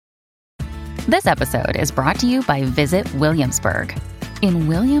This episode is brought to you by Visit Williamsburg. In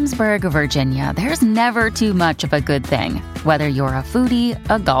Williamsburg, Virginia, there's never too much of a good thing. Whether you're a foodie,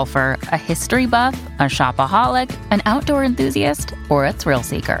 a golfer, a history buff, a shopaholic, an outdoor enthusiast, or a thrill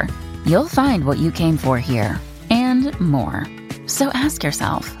seeker, you'll find what you came for here and more. So ask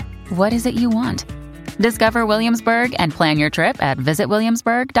yourself, what is it you want? Discover Williamsburg and plan your trip at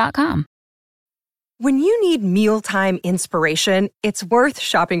visitwilliamsburg.com. When you need mealtime inspiration, it's worth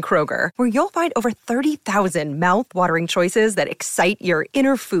shopping Kroger, where you'll find over 30,000 mouth-watering choices that excite your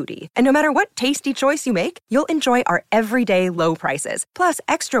inner foodie. And no matter what tasty choice you make, you'll enjoy our everyday low prices, plus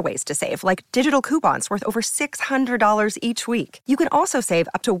extra ways to save, like digital coupons worth over $600 each week. You can also save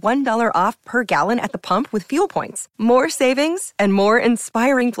up to $1 off per gallon at the pump with fuel points. More savings and more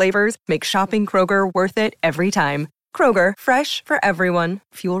inspiring flavors make shopping Kroger worth it every time. Kroger, fresh for everyone.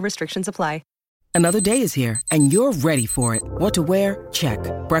 Fuel restrictions apply. Another day is here, and you're ready for it. What to wear? Check.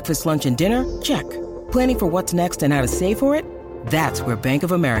 Breakfast, lunch, and dinner? Check. Planning for what's next and how to save for it? That's where Bank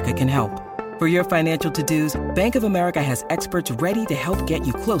of America can help. For your financial to-dos, Bank of America has experts ready to help get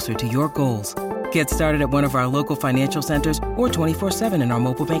you closer to your goals. Get started at one of our local financial centers or 24/7 in our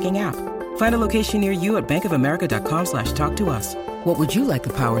mobile banking app. Find a location near you at bankofamerica.com/talktous. What would you like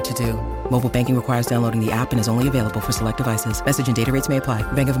the power to do? Mobile banking requires downloading the app and is only available for select devices. Message and data rates may apply.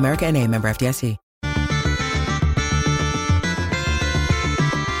 Bank of America N.A., member FDIC.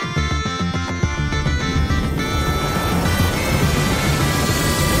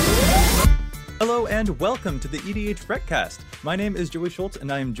 Hello and welcome to the EDH Recast. My name is Joey Schultz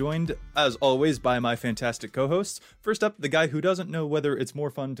and I am joined, as always, by my fantastic co-hosts. First up, the guy who doesn't know whether it's more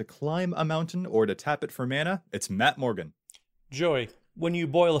fun to climb a mountain or to tap it for mana, it's Matt Morgan. Joey, when you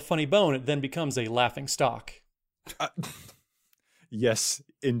boil a funny bone, it then becomes a laughing stock. Yes,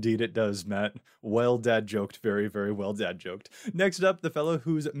 indeed it does, Matt. Well dad joked, very, very well dad joked. Next up, the fellow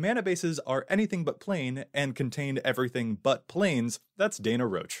whose mana bases are anything but plain and contain everything but plains, that's Dana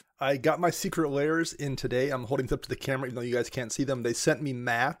Roach. I got my secret layers in today. I'm holding them up to the camera, even though you guys can't see them. They sent me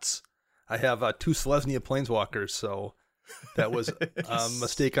mats. I have 2 Selesnya Planeswalkers, so that was a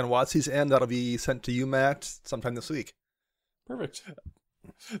mistake on WotC's end. That'll be sent to you, Matt, sometime this week. Perfect.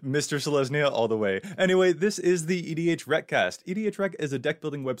 Mr. Selesnya all the way. Anyway, this is the EDH Recast. EDH Rec is a deck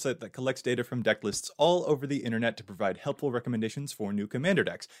building website that collects data from deck lists all over the internet to provide helpful recommendations for new commander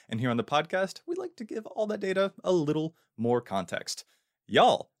decks. And here on the podcast, we like to give all that data a little more context.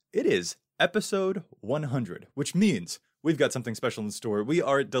 Y'all, it is episode 100, which means we've got something special in store. We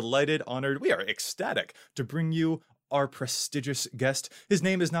are delighted, honored, we are ecstatic to bring you our prestigious guest. His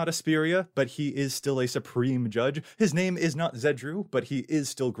name is not Asperia, but he is still a supreme judge. His name is not Zedru, but he is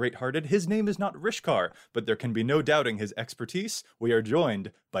still great-hearted. His name is not Rishkar, but there can be no doubting his expertise. We are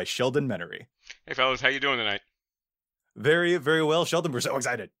joined by Sheldon Menery. Hey fellas, how you doing tonight? Very, very well, Sheldon. We're so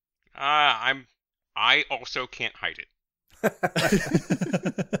excited. I also can't hide it.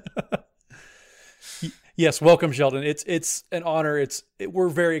 Yes, welcome, Sheldon. It's an honor. We're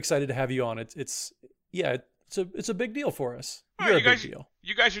very excited to have you on. It's a big deal for us. You're a big deal.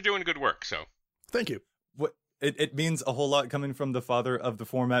 You guys are doing good work, so Thank you. It means a whole lot coming from the father of the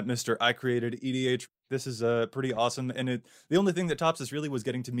format, Mr. I Created EDH. This is pretty awesome, and the only thing that tops this really was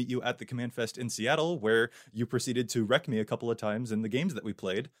getting to meet you at the Command Fest in Seattle, where you proceeded to wreck me a couple of times in the games that we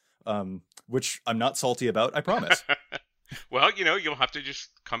played, which I'm not salty about, I promise. Well, you'll have to just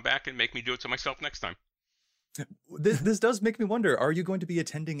come back and make me do it to myself next time. This does make me wonder, are you going to be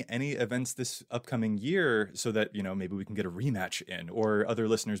attending any events this upcoming year so that, maybe we can get a rematch in, or other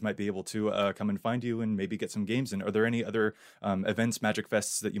listeners might be able to come and find you and maybe get some games in? Are there any other events, Magic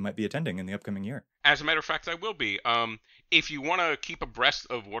Fests, that you might be attending in the upcoming year? As a matter of fact, I will be. If you want to keep abreast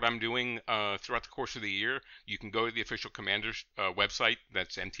of what I'm doing throughout the course of the year, you can go to the official Commander's website.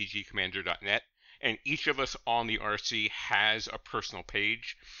 That's mtgcommander.net. And each of us on the RC has a personal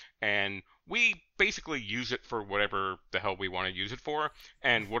page. And we basically use it for whatever the hell we want to use it for.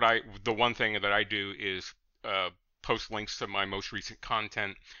 And the one thing that I do is post links to my most recent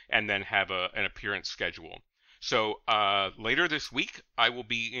content and then have an appearance schedule. So later this week, I will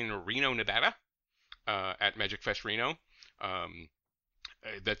be in Reno, Nevada, at Magic Fest Reno.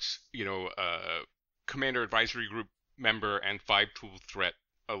 That's Commander Advisory Group member and 5-tool threat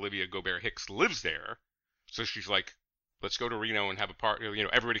Olivia Gobert Hicks lives there. So she's like, let's go to Reno and have a party.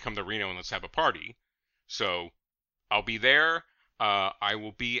 Everybody come to Reno and let's have a party. So I'll be there. I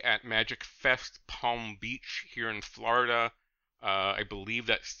will be at Magic Fest Palm Beach here in Florida. I believe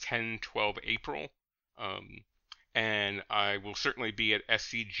that's 10-12 April. And I will certainly be at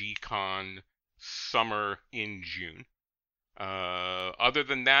SCG Con Summer in June. Other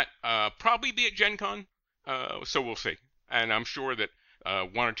than that, probably be at Gen Con. So we'll see. And I'm sure that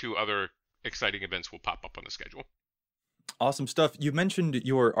one or two other exciting events will pop up on the schedule. Awesome stuff. You mentioned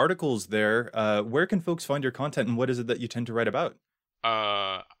your articles there. Where can folks find your content, and what is it that you tend to write about?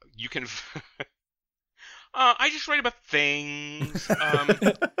 You can. I just write about things.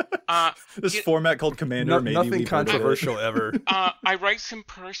 This format called Commander. Nothing controversial ever. I write some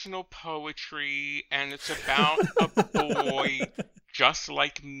personal poetry, and it's about a boy just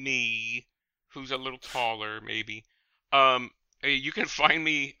like me, who's a little taller, maybe. You can find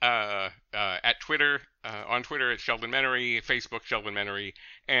me at Twitter, on Twitter at Sheldon Menery, Facebook Sheldon Menery,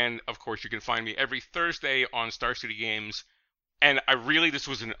 and of course you can find me every Thursday on Star City Games. And this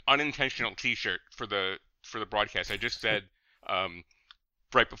was an unintentional T-shirt for the broadcast. I just said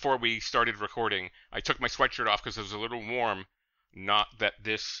right before we started recording, I took my sweatshirt off because it was a little warm. Not that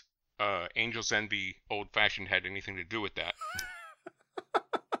this Angel's Envy old-fashioned had anything to do with that.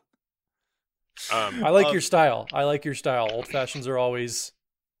 I like your style. Old fashions are always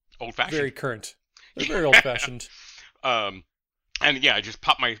old-fashioned, very current. They're very old-fashioned. And yeah, I just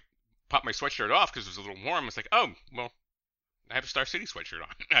popped my sweatshirt off because it was a little warm. It's like, oh well, I have a Star City sweatshirt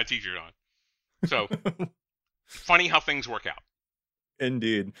on, a t-shirt on. So funny how things work out.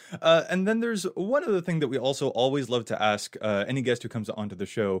 Indeed. And then there's one other thing that we also always love to ask any guest who comes onto the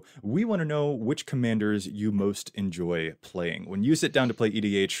show. We want to know which commanders you most enjoy playing. When you sit down to play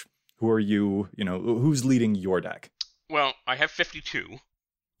EDH, who are you, who's leading your deck? Well, I have 52.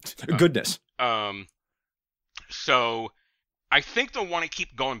 Goodness. So I think the one I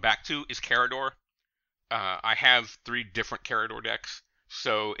keep going back to is Karador. I have 3 different Karador decks,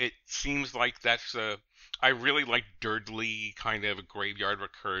 so it seems like that's I really like Dirtly, kind of a graveyard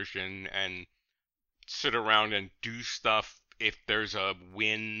recursion, and sit around and do stuff. If there's a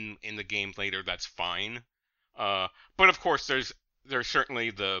win in the game later, that's fine. But of course, there's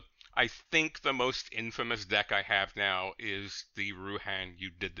certainly I think the most infamous deck I have now is the Ruhan You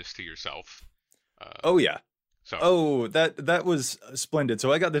Did This to Yourself. Oh yeah. So. That was splendid.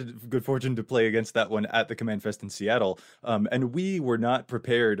 So I got the good fortune to play against that one at the Command Fest in Seattle. And we were not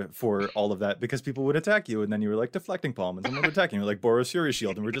prepared for all of that because people would attack you, and then you were like deflecting palm, and someone would attack you, and you're like Boros Fury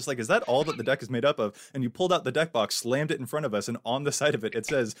Shield, and we're just like, is that all that the deck is made up of? And you pulled out the deck box, slammed it in front of us, and on the side of it, it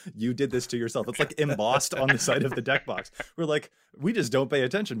says, "You did this to yourself." It's like embossed on the side of the deck box. We're like, we just don't pay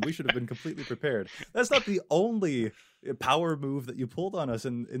attention. We should have been completely prepared. That's not the only power move that you pulled on us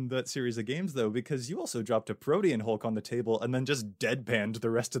in that series of games, though, because you also dropped a Protean Hulk on the table and then just deadpanned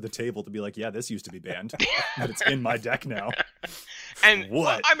the rest of the table to be like, yeah, this used to be banned, but it's in my deck now. And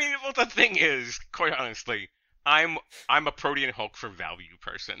what? Well, the thing is, quite honestly, I'm a Protean Hulk for value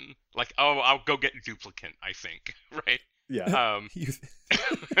person. Like, I'll go get Duplicant, I think, right? Yeah.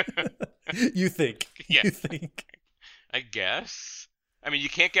 You think? Yeah. You think? I guess. I mean, you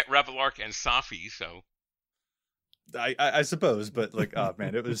can't get Revelark and Safi, so. I suppose, but like, oh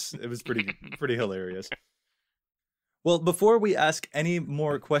man, it was pretty hilarious. Well, before we ask any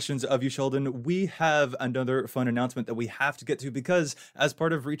more questions of you, Sheldon, we have another fun announcement that we have to get to, because as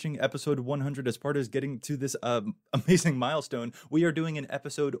part of reaching episode 100, as part of getting to this amazing milestone, we are doing an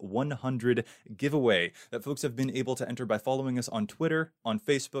episode 100 giveaway that folks have been able to enter by following us on Twitter, on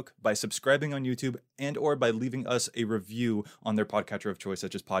Facebook, by subscribing on YouTube, and or by leaving us a review on their podcatcher of choice,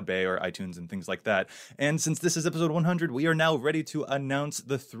 such as Podbay or iTunes and things like that. And since this is episode 100, we are now ready to announce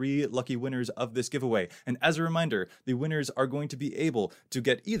the 3 lucky winners of this giveaway. And as a reminder, the winners are going to be able to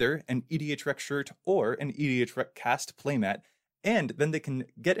get either an EDH Rec shirt or an EDH Rec cast playmat, and then they can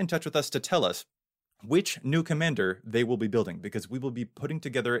get in touch with us to tell us which new commander they will be building, because we will be putting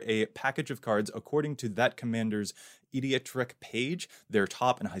together a package of cards according to that commander's EDH Rec page, their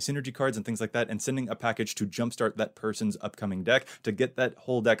top and high synergy cards and things like that, and sending a package to jumpstart that person's upcoming deck to get that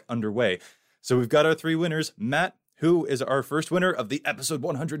whole deck underway. So we've got our 3 winners. Matt, who is our first winner of the episode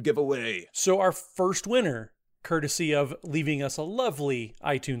 100 giveaway? So our first winner, courtesy of leaving us a lovely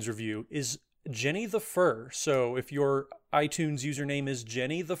iTunes review, is Jenny the Fur. So if your iTunes username is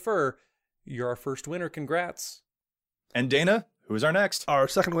Jenny the Fur, you're our first winner. Congrats. And Dana, who is our next? Our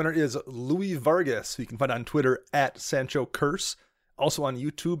second winner is Louis Vargas, who you can find on Twitter at Sancho Curse, also on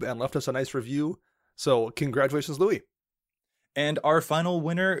YouTube, and left us a nice review. So congratulations, Louis. And our final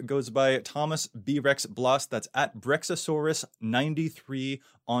winner goes by Thomas B. Rex Bloss. That's at Brexosaurus93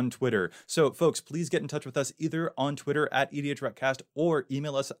 on Twitter. So, folks, please get in touch with us either on Twitter at EDHRecast or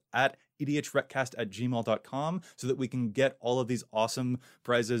email us at edhrecast@gmail.com so that we can get all of these awesome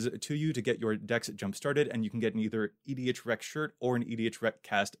prizes to you to get your decks jump started, and you can get an either EDH Rec shirt or an EDH Rec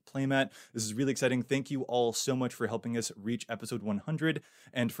cast playmat. This is really exciting. Thank you all so much for helping us reach episode 100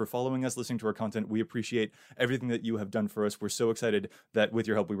 and for following us, listening to our content. We appreciate everything that you have done for us. We're so excited that with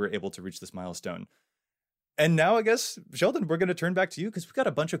your help we were able to reach this milestone. And now I guess, Sheldon, we're going to turn back to you because we've got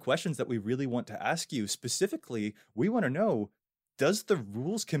a bunch of questions that we really want to ask you. Specifically, we want to know, does the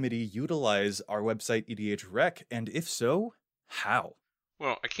rules committee utilize our website EDH Rec? And if so, how?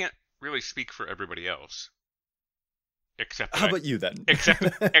 Well, I can't really speak for everybody else. Except how about you then? Except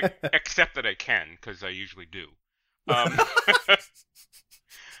that I can, because I usually do.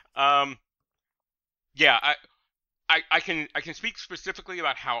 Yeah, I can speak specifically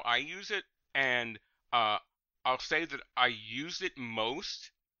about how I use it, and I'll say that I used it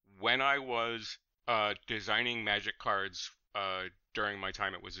most when I was designing Magic cards during my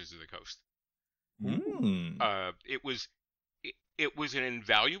time at Wizards of the Coast. It was an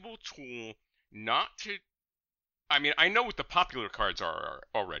invaluable tool, not to. I mean, I know what the popular cards are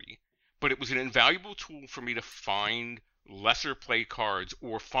already, but it was an invaluable tool for me to find lesser play cards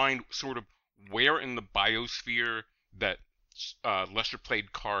or find sort of where in the biosphere that lesser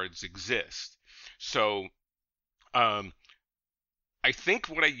played cards exist. So, I think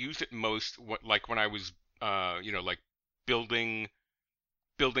what I used it most, when I was, like building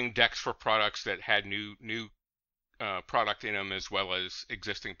decks for products that had new product in them as well as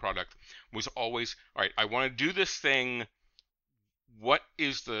existing product, was always, all right, I want to do this thing. What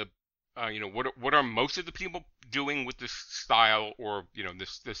is the, what are most of the people doing with this style or,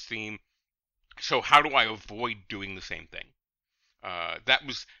 this theme? So how do I avoid doing the same thing? That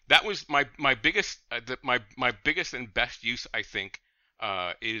was my biggest my biggest and best use, I think,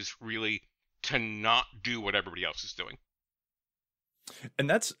 is really to not do what everybody else is doing. And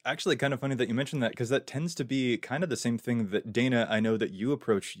that's actually kind of funny that you mentioned that, because that tends to be kind of the same thing that, Dana, I know that you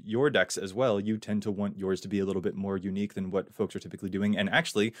approach your decks as well. You tend to want yours to be a little bit more unique than what folks are typically doing. And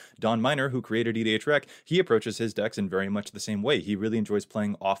actually, Don Miner, who created EDH Rec, he approaches his decks in very much the same way. He really enjoys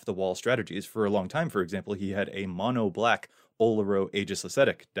playing off-the-wall strategies. For a long time, for example, he had a mono-black Olaro Aegis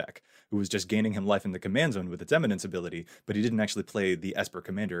Ascetic deck, who was just gaining him life in the command zone with its Eminence ability, but he didn't actually play the Esper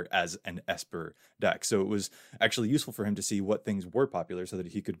Commander as an Esper deck. So it was actually useful for him to see what things were popular so that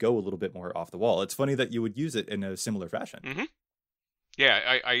he could go a little bit more off the wall. It's funny that you would use it in a similar fashion. Mm-hmm. Yeah,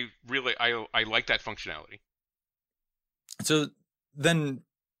 I really like that functionality. So then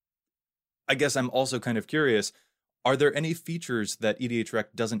I guess I'm also kind of curious, are there any features that EDH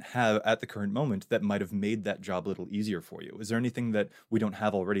Rec doesn't have at the current moment that might have made that job a little easier for you? Is there anything that we don't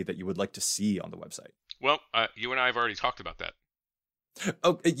have already that you would like to see on the website? Well, you and I have already talked about that.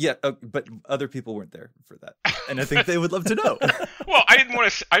 Oh, yeah, but other people weren't there for that, and I think they would love to know. Well, I didn't want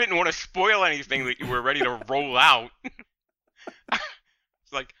to spoil anything that you were ready to roll out.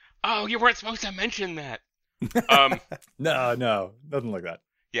 It's like, oh, you weren't supposed to mention that. No, nothing like that.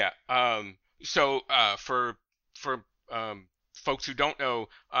 Yeah. So for folks who don't know,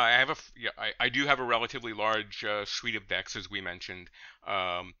 I do have a relatively large suite of decks, as we mentioned.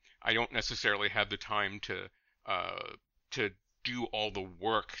 I don't necessarily have the time to do all the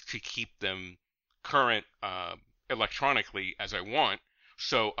work to keep them current electronically as I want.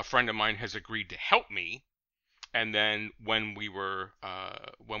 So a friend of mine has agreed to help me. And then when we were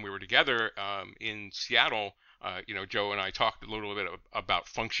together in Seattle, Joe and I talked a little bit about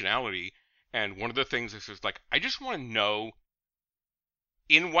functionality. And one of the things is like, I just want to know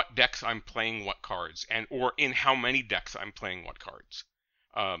in what decks I'm playing what cards, or in how many decks I'm playing what cards.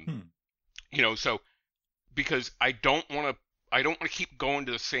 So because I don't want to keep going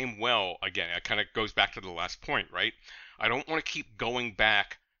to the same well again. It kind of goes back to the last point, right? I don't want to keep going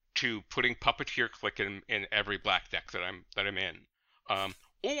back to putting Puppeteer Click in every black deck that I'm in.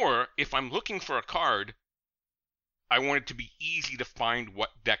 Or if I'm looking for a card, I want it to be easy to find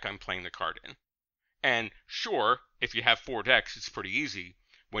what deck I'm playing the card in. And sure, if you have 4 decks, it's pretty easy.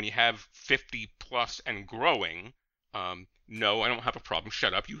 When you have 50 plus and growing, no, I don't have a problem.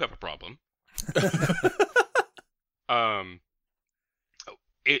 Shut up, you have a problem.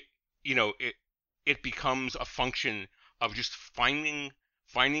 It becomes a function of just finding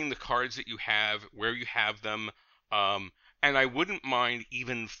the cards that you have, where you have them, and I wouldn't mind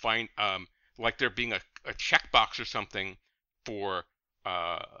even like there being a checkbox or something for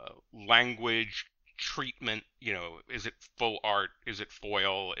language treatment. Is it full art? Is it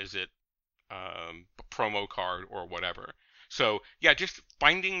foil? Is it a promo card or whatever? So yeah, just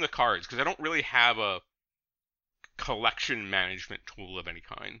finding the cards, because I don't really have a collection management tool of any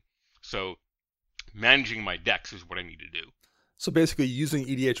kind. So managing my decks is what I need to do. So basically using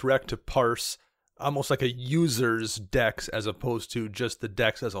EDH Rec to parse almost like a user's decks as opposed to just the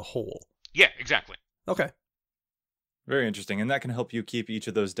decks as a whole. Yeah, exactly. Okay. Very interesting. And that can help you keep each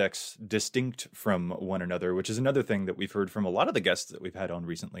of those decks distinct from one another, which is another thing that we've heard from a lot of the guests that we've had on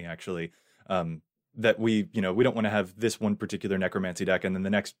recently, actually. that we don't want to have this one particular necromancy deck and then the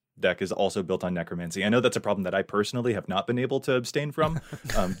next deck is also built on necromancy. I know that's a problem that I personally have not been able to abstain from,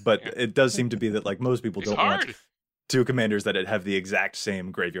 but it does seem to be that like most people don't want two commanders that have the exact same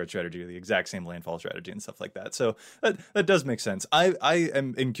graveyard strategy or the exact same landfall strategy and stuff like that. So that does make sense. I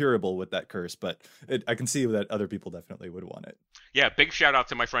am incurable with that curse, but I can see that other people definitely would want it. Yeah, big shout out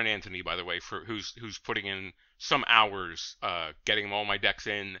to my friend Anthony, by the way, for who's putting in some hours getting all my decks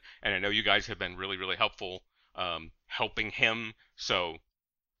in, and I know you guys have been really, really helpful helping him. So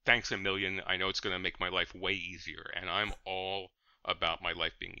thanks a million. I know it's going to make my life way easier, and I'm all about my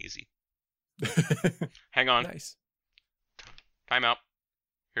life being easy. Hang on. Nice. Time out.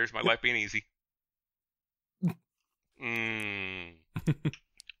 Here's my life being easy.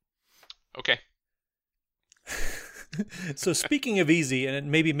 Okay. So speaking of easy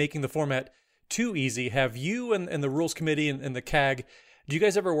and maybe making the format too easy, have you and the rules committee and the CAG, do you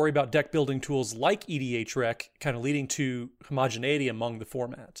guys ever worry about deck building tools like EDHREC kind of leading to homogeneity among the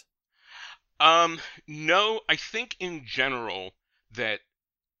format? No, I think in general that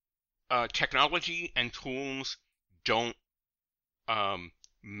technology and tools don't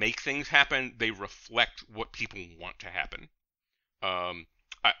make things happen. They reflect what people want to happen.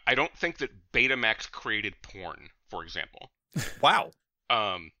 I don't think that Betamax created porn, for example. Wow.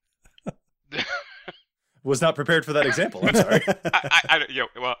 Was not prepared for that example. I'm sorry.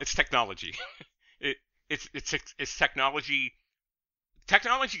 Well, it's technology. It's technology.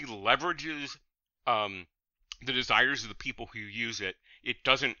 Technology leverages the desires of the people who use it. It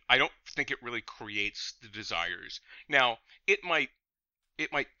doesn't. I don't think it really creates the desires. Now, it might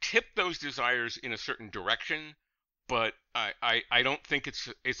tip those desires in a certain direction, but I don't think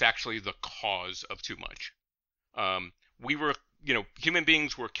it's actually the cause of too much. Human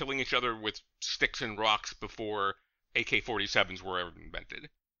beings were killing each other with sticks and rocks before AK-47s were ever invented.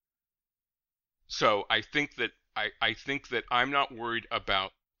 So I think that I'm not worried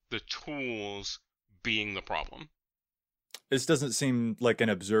about the tools being the problem. This doesn't seem like an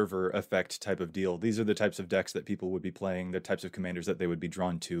observer effect type of deal. These are the types of decks that people would be playing, the types of commanders that they would be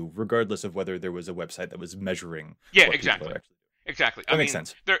drawn to, regardless of whether there was a website that was measuring. Yeah, exactly. Exactly. That makes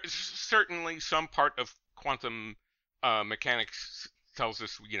sense. There's certainly some part of quantum mechanics tells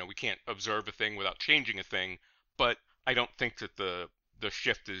us, we can't observe a thing without changing a thing, but I don't think that the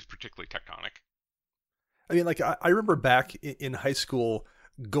shift is particularly tectonic. I mean, like, I remember back in high school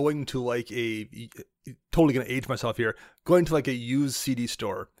going to like totally going to age myself here, going to like a used CD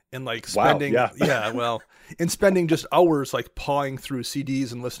store and like spending, and spending just hours like pawing through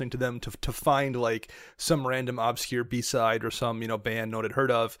CDs and listening to them to find like some random obscure B-side or some, band no one had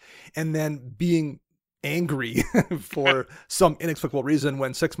heard of, and then being angry for some inexplicable reason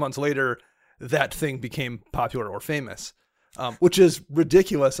when 6 months later that thing became popular or famous, which is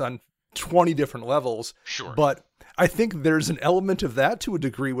ridiculous on 20 different levels. Sure. But I think there's an element of that to a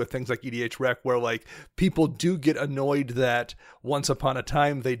degree with things like EDHREC, where like people do get annoyed that once upon a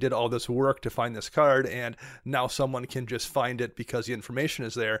time they did all this work to find this card and now someone can just find it because the information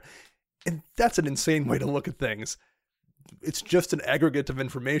is there. And that's an insane way to look at things. It's just an aggregate of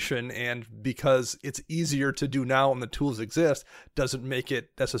information, and because it's easier to do now and the tools exist doesn't make it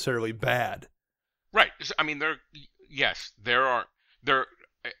necessarily bad. Right. I mean, there are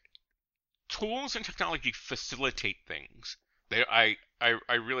tools and technology facilitate things. I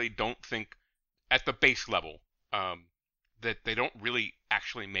really don't think at the base level that they don't really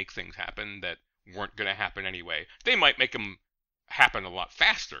actually make things happen that weren't going to happen anyway. They might make them happen a lot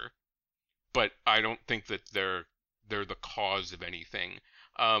faster, but I don't think that they're the cause of anything.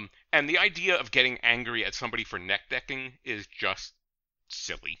 And the idea of getting angry at somebody for neck decking is just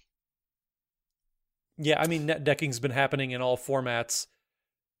silly. Yeah, I mean, net decking's been happening in all formats.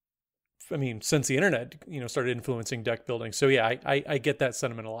 I mean, since the internet, started influencing deck building. So yeah, I get that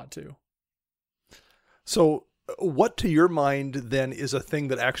sentiment a lot too. So what to your mind then is a thing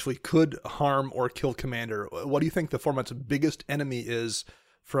that actually could harm or kill Commander? What do you think the format's biggest enemy is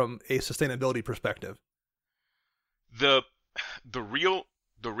from a sustainability perspective? The real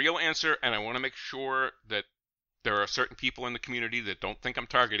answer, and I want to make sure that there are certain people in the community that don't think I'm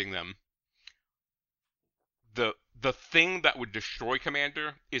targeting them. The thing that would destroy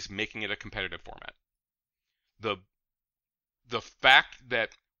Commander is making it a competitive format. The fact that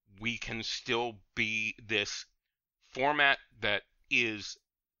we can still be this format that is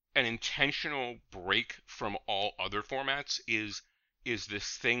an intentional break from all other formats is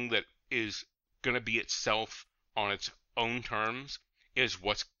this thing that is going to be itself on its own terms, is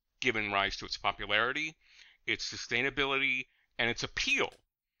what's given rise to its popularity, its sustainability, and its appeal.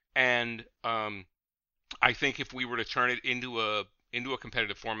 And I think if we were to turn it into a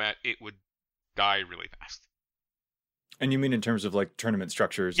competitive format, it would die really fast. And you mean in terms of like tournament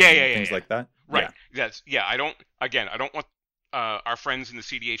structures Yeah, and things like that? Right. Yeah. I don't want our friends in the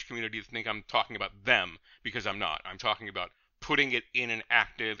CDH community to think I'm talking about them, because I'm not. I'm talking about putting it in an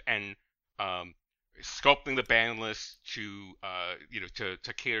active and sculpting the ban list to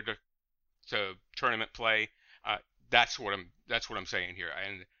to cater to tournament play. That's what I'm saying here,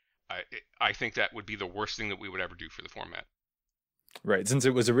 and I think that would be the worst thing that we would ever do for the format. Right, since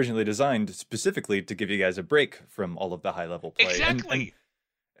it was originally designed specifically to give you guys a break from all of the high level play. Exactly.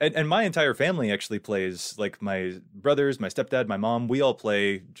 And my entire family actually plays, like my brothers, my stepdad, my mom, we all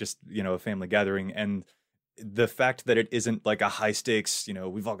play just, a family gathering. And the fact that it isn't like a high stakes,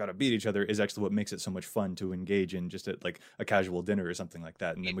 we've all got to beat each other is actually what makes it so much fun to engage in, just at like a casual dinner or something like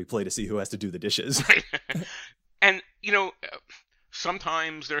that. And then we play to see who has to do the dishes. And,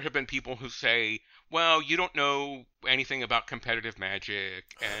 sometimes there have been people who say, well, you don't know anything about competitive Magic,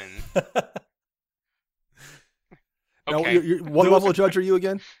 and... Okay. Now, what level judge are you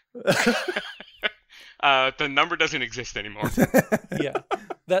again? The number doesn't exist anymore. Yeah.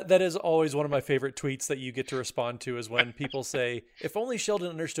 That is always one of my favorite tweets that you get to respond to, is when people say, if only Sheldon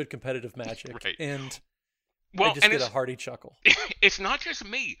understood competitive Magic. Right. And well, I just get a hearty chuckle. It's not just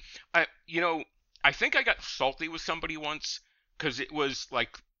me. I think I got salty with somebody once because it was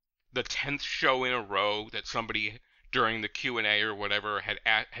like the 10th show in a row that somebody during the Q&A or whatever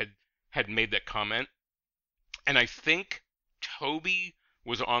had made that comment. And I think Toby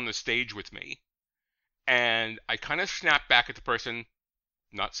was on the stage with me. And I kind of snapped back at the person,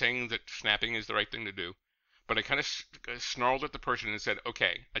 not saying that snapping is the right thing to do, but I kind of snarled at the person and said,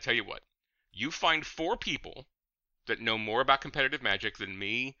 okay, I tell you what, you find 4 people that know more about competitive Magic than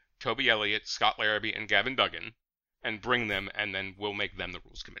me, Toby Elliott, Scott Larrabee, and Gavin Duggan, and bring them, and then we'll make them the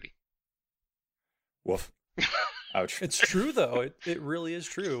rules committee. Woof. Ouch. It's true, though. It really is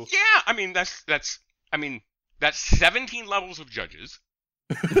true. Yeah, I mean, that's 17 levels of judges.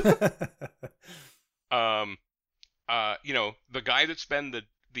 The guy that's been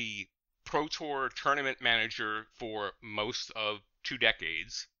the Pro Tour tournament manager for most of 2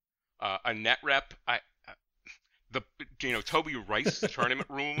 decades, a net rep. Toby writes the tournament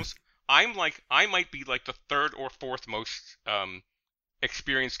rules. I might be like the 3rd or 4th most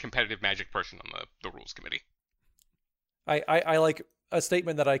experienced competitive Magic person on the rules committee. I like a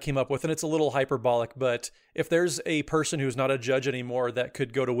statement that I came up with, and it's a little hyperbolic, but if there's a person who's not a judge anymore that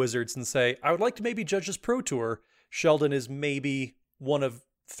could go to Wizards and say, I would like to maybe judge this Pro Tour, Sheldon is maybe one of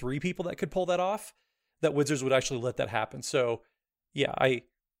 3 people that could pull that off, that Wizards would actually let that happen. So, yeah,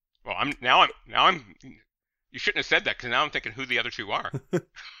 Well, I'm you shouldn't have said that, because now I'm thinking who the other 2 are.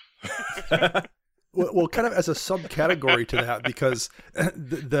 Well, kind of as a subcategory to that, because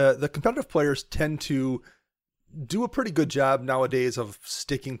the competitive players tend to do a pretty good job nowadays of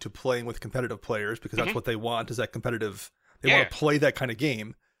sticking to playing with competitive players, because that's what they want, is that competitive. They want to play that kind of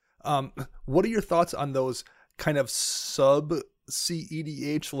game. What are your thoughts on those kind of sub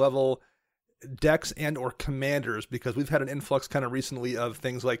CEDH level decks and or commanders? Because we've had an influx kind of recently of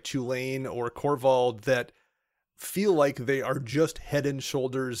things like Tulane or Korvald that feel like they are just head and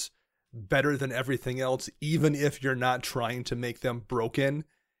shoulders better than everything else, even if you're not trying to make them broken.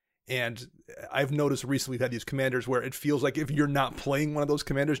 And I've noticed recently we've had these commanders where it feels like if you're not playing one of those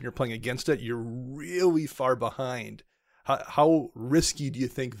commanders and you're playing against it, you're really far behind. How risky do you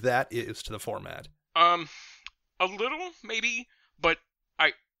think that is to the format? A little, maybe, but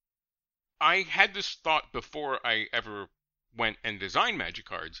I had this thought before I ever went and designed Magic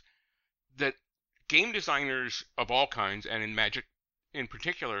cards, that game designers of all kinds, and in Magic in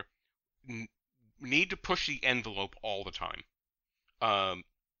particular, need to push the envelope all the time.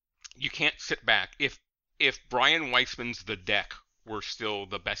 You can't sit back. If Brian Weissman's The Deck were still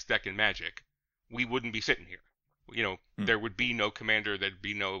the best deck in Magic, we wouldn't be sitting here. There would be no Commander, there'd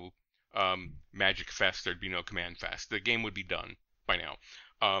be no Magic Fest, there'd be no Command Fest. The game would be done by now.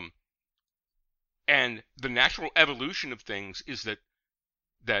 And the natural evolution of things is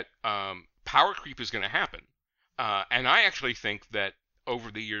that power creep is going to happen. And I actually think that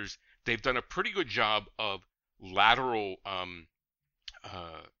over the years, they've done a pretty good job of lateral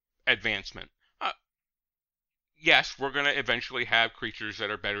advancement. Yes, we're going to eventually have creatures that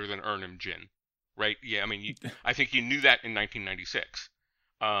are better than Urnham Djinn, right? Yeah, I mean, I think you knew that in 1996.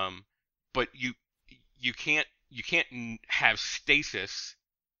 But you can't have stasis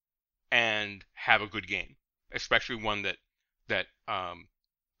and have a good game, especially one that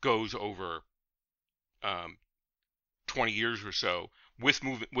goes over 20 years or so with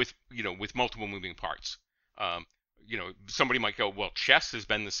multiple moving parts. Somebody might go, well, chess has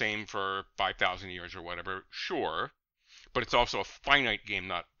been the same for 5,000 years or whatever. Sure, but it's also a finite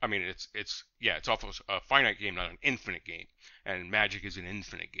game. It's also a finite game, not an infinite game. And Magic is an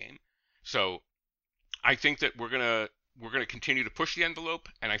infinite game. So I think that we're gonna continue to push the envelope,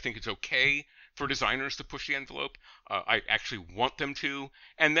 and I think it's okay for designers to push the envelope. I actually want them to,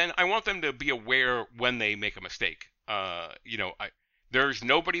 and then I want them to be aware when they make a mistake. There's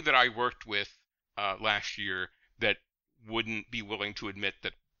nobody that I worked with last year that wouldn't be willing to admit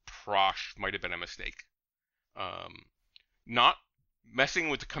that Prosh might have been a mistake. Not messing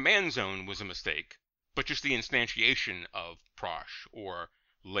with the command zone was a mistake, but just the instantiation of Prosh or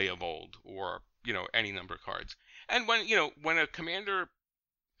Leovold or any number of cards. And when a commander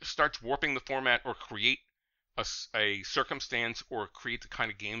starts warping the format or create a circumstance or create the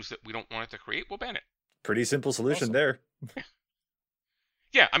kind of games that we don't want it to create, we'll ban it. Pretty simple solution there.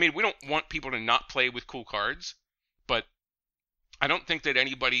 Yeah, I mean, we don't want people to not play with cool cards, but I don't think that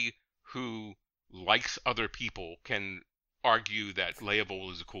anybody who likes other people can argue that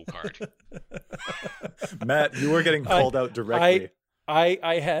Leovold is a cool card. Matt, you were getting called out directly.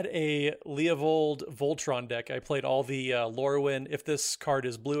 I had a Leovold Voltron deck. I played all the Lorwyn, if this card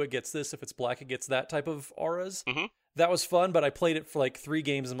is blue, it gets this. If it's black, it gets that type of auras. Mm-hmm. That was fun, but I played it for like 3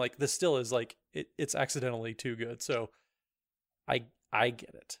 games. And I'm like, this still is like, it's accidentally too good. So I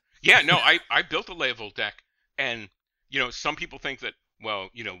get it. Yeah, no, I built a Leovold deck, and some people think that, well,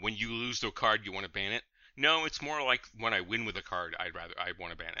 when you lose the card, you want to ban it. No, it's more like when I win with a card, I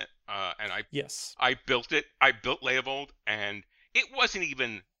want to ban it. I built it. I built Leovold, and it wasn't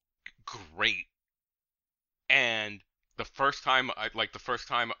even great. And the first time I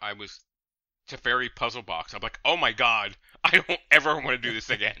was Teferi Puzzle Box, I'm like, oh my god, I don't ever want to do this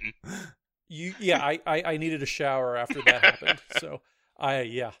again. I needed a shower after that happened. So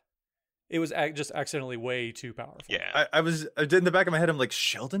it was just accidentally way too powerful. Yeah, I was in the back of my head, I'm like,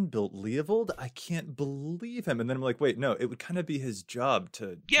 Sheldon built Leovold? I can't believe him. And then I'm like, wait, no, it would kind of be his job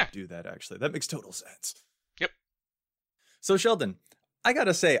to do that. Actually, that makes total sense. Yep. So Sheldon, I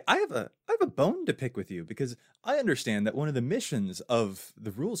gotta say, I have a bone to pick with you, because I understand that one of the missions of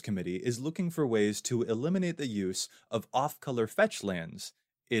the Rules Committee is looking for ways to eliminate the use of off-color fetch lands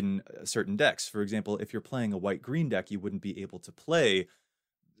in certain decks. For example, if you're playing a white-green deck, you wouldn't be able to play,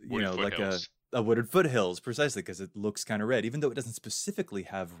 like a Wooded Foothills, precisely because it looks kind of red, even though it doesn't specifically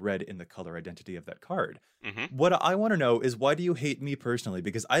have red in the color identity of that card. Mm-hmm. What I want to know is, why do you hate me personally?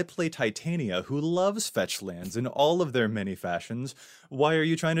 Because I play Titania, who loves fetch lands in all of their many fashions. Why are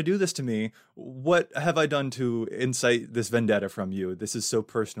you trying to do this to me? What have I done to incite this vendetta from you? This is so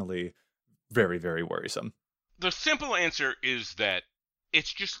personally very, very worrisome. The simple answer is that it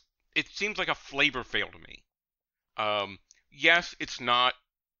seems like a flavor fail to me. Yes, it's not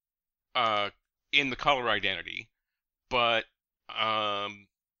in the color identity, but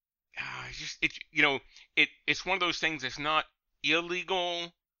it's one of those things that's not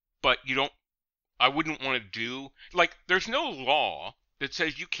illegal, but I wouldn't want to do. Like, there's no law that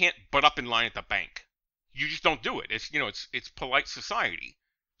says you can't butt up in line at the bank. You just don't do it. It's polite society,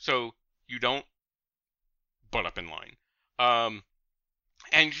 so you don't butt up in line.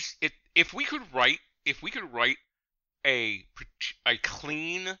 And if we could write a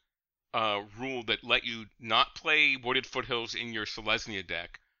clean rule that let you not play Wooded Foothills in your Selesnya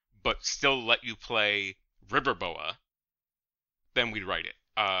deck, but still let you play Riverboa, then we'd write it.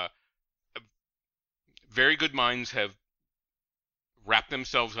 Very good minds have wrapped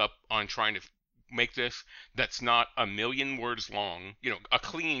themselves up on trying to make this that's not a million words long, a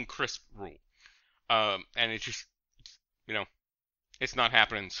clean, crisp rule. And it's just, it's not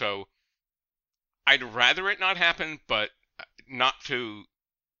happening. So I'd rather it not happen, but not to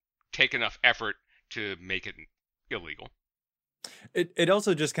take enough effort to make it illegal. It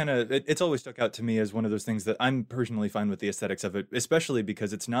also just kind of, it's always stuck out to me as one of those things that I'm personally fine with the aesthetics of it, especially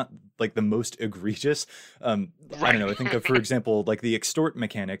because it's not like the most egregious. Right. I don't know. I think of, for example, like the extort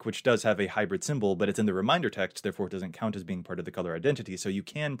mechanic, which does have a hybrid symbol, but it's in the reminder text, therefore it doesn't count as being part of the color identity. So you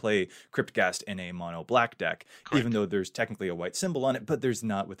can play Cryptghast in a mono black deck, correct, even though there's technically a white symbol on it, but there's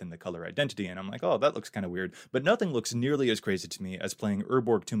not within the color identity. And I'm like, oh, that looks kind of weird. But nothing looks nearly as crazy to me as playing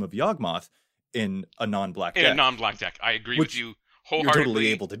Urborg Tomb of Yawgmoth in a non-black deck. In a non-black deck. I agree with you wholeheartedly. You're totally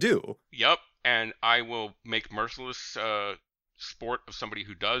able to do. Yep, and I will make merciless sport of somebody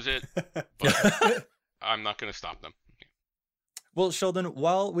who does it, but I'm not going to stop them. Well, Sheldon,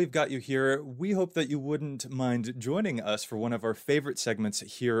 while we've got you here, we hope that you wouldn't mind joining us for one of our favorite segments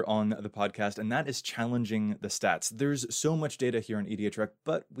here on the podcast, and that is challenging the stats. There's so much data here on EDHREC,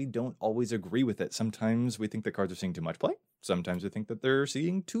 but we don't always agree with it. Sometimes we think the cards are seeing too much play. Sometimes we think that they're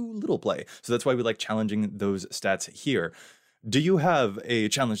seeing too little play. So that's why we like challenging those stats here. Do you have a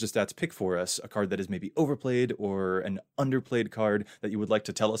Challenge the Stats pick for us, a card that is maybe overplayed or an underplayed card that you would like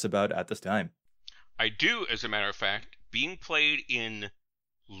to tell us about at this time? I do, as a matter of fact, being played in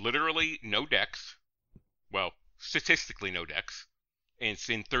literally no decks. Well, statistically no decks. And it's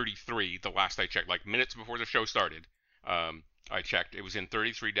in 33, the last I checked, like minutes before the show started. I checked. It was in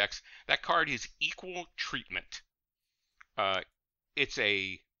 33 decks. That card is Equal Treatment. It's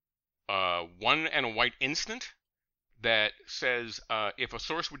a 1 and a white instant that says if a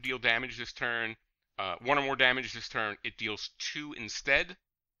source would deal damage this turn, 1 or more damage this turn, it deals 2 instead,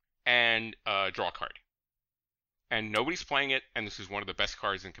 and draw a card. And nobody's playing it, and this is one of the best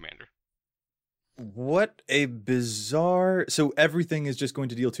cards in Commander. What a bizarre... So everything is just going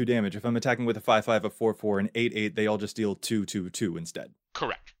to deal 2 damage. If I'm attacking with a 5/5, a 4/4, an 8/8, they all just deal 2/2/2 instead.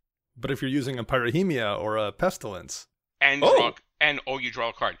 Correct. But if you're using a Pyrrhemia or a Pestilence... And you draw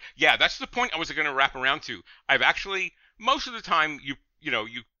a card. Yeah, that's the point I was going to wrap around to. I've actually, most of the time, you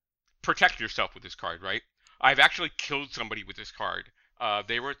protect yourself with this card, right? I've actually killed somebody with this card.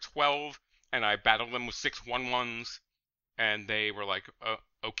 They were 12, and I battled them with 6 1/1s, and they were like,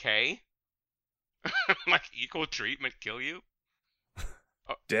 okay. Like, Equal Treatment kill you?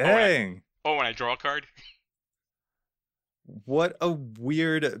 Dang. And I draw a card? What a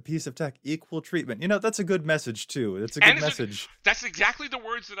weird piece of tech. Equal treatment. That's a good message, too. That's a good message. That's exactly the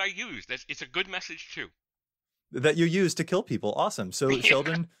words that I use. It's a good message, too. That you use to kill people. Awesome. So Yeah.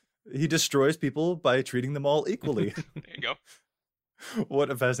 Sheldon, he destroys people by treating them all equally. There you go. What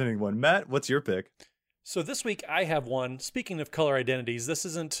a fascinating one. Matt, what's your pick? So this week I have one. Speaking of color identities,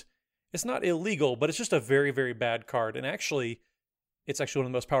 it's not illegal, but it's just a very, very bad card. And it's actually one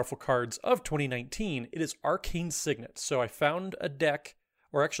of the most powerful cards of 2019. It is Arcane Signet. So I found a deck,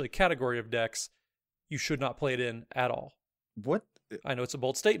 or actually a category of decks, you should not play it in at all. What? I know it's a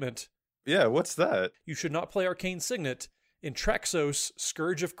bold statement. Yeah, what's that? You should not play Arcane Signet in Traxos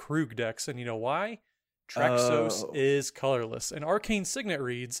Scourge of Krug decks. And you know why? Traxos is colorless. And Arcane Signet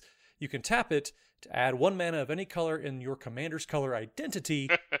reads, you can tap it to add 1 mana of any color in your commander's color identity.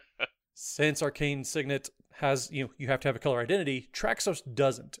 Since Arcane Signet has, you have to have a color identity, Traxos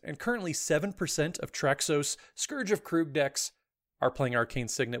doesn't. And currently 7% of Traxos Scourge of Krug decks are playing Arcane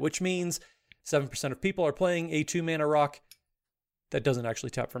Signet, which means 7% of people are playing a 2-mana rock that doesn't actually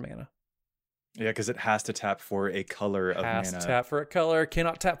tap for mana. Yeah, because it has to tap for a color of mana. Has to tap for a color,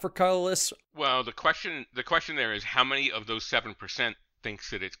 cannot tap for colorless. Well, the question there is how many of those 7% thinks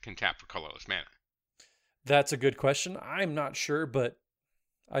that it can tap for colorless mana? That's a good question. I'm not sure, but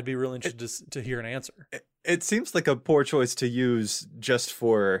I'd be really interested to hear an answer. It seems like a poor choice to use just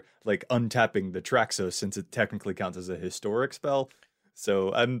for like untapping the Traxos, since it technically counts as a historic spell.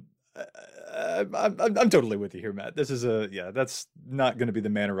 So I'm totally with you here, Matt. This is that's not going to be the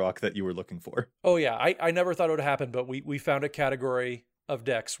mana rock that you were looking for. Oh yeah, I never thought it would happen, but we found a category of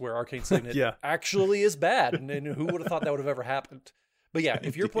decks where Arcane Signet actually is bad, and who would have thought that would have ever happened? But yeah,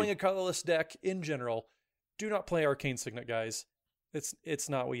 if you're playing a colorless deck in general, do not play Arcane Signet, guys. It's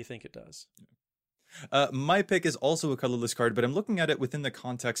not what you think it does. My pick is also a colorless card, but I'm looking at it within the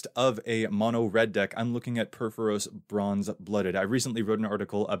context of a mono red deck. I'm looking at Purphoros Bronze Blooded. I recently wrote an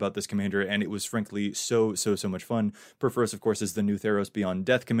article about this commander, and it was frankly so much fun. Purphoros, of course, is the new Theros Beyond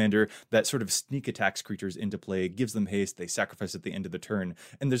Death commander that sort of sneak attacks creatures into play, gives them haste, they sacrifice at the end of the turn.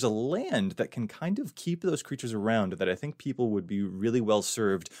 And there's a land that can kind of keep those creatures around that I think people would be really well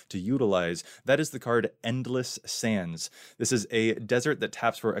served to utilize. That is the card Endless Sands. This is a desert that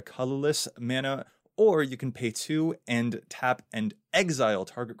taps for a colorless mana, or you can pay 2 and tap and exile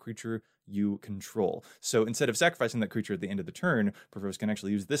target creature you control. So instead of sacrificing that creature at the end of the turn, Purphoros can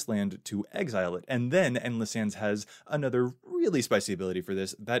actually use this land to exile it. And then Endless Sands has another really spicy ability for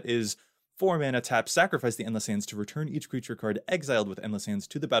this. That is 4 mana, tap, sacrifice the Endless Sands to return each creature card exiled with Endless Sands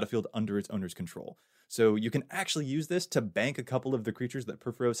to the battlefield under its owner's control. So you can actually use this to bank a couple of the creatures that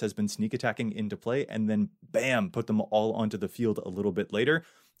Purphoros has been sneak attacking into play, and then bam, put them all onto the field a little bit later.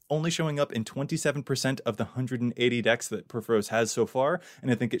 Only showing up in 27% of the 180 decks that Purphoros has so far, and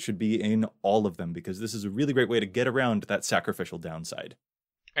I think it should be in all of them, because this is a really great way to get around that sacrificial downside.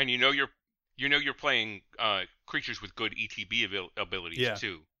 And you're playing creatures with good ETB abilities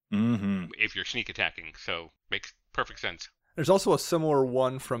too. Mm-hmm. If you're sneak attacking, so makes perfect sense. There's also a similar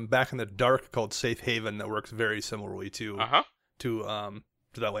one from Back in the Dark called Safe Haven that works very similarly to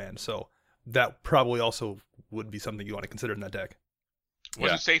that land. So that probably also would be something you want to consider in that deck.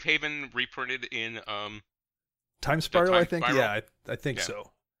 Wasn't Safe Haven reprinted in Time Spiral? I think. Spiral? Yeah, I think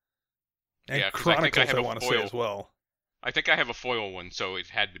so. And 'cause I think I Chronicles, have I a want to foil. say as well. I think I have a foil one, so it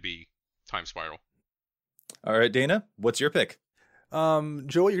had to be Time Spiral. All right, Dana, what's your pick?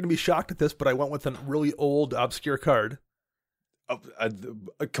 Joey, you're going to be shocked at this, but I went with a really old, obscure card.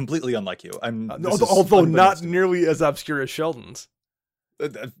 completely unlike you. Although not nearly as obscure as Sheldon's.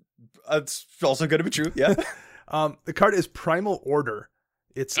 That's also going to be true, yeah. The card is Primal Order.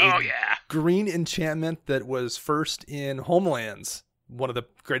 It's Oh, a yeah. green enchantment that was first in Homelands, one of the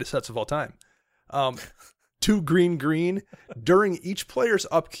greatest sets of all time. 2 green. During each player's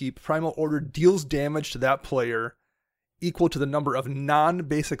upkeep, Primal Order deals damage to that player equal to the number of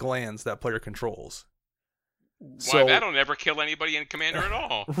non-basic lands that player controls. Why, that'll never kill anybody in Commander at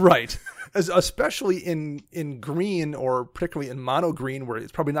all. Right. Especially in green, or particularly in mono green, where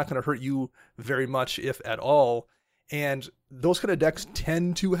it's probably not going to hurt you very much, if at all. And those kind of decks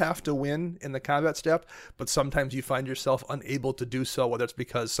tend to have to win in the combat step, but sometimes you find yourself unable to do so, whether it's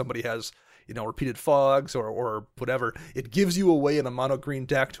because somebody has, repeated fogs or whatever. It gives you a way in a mono green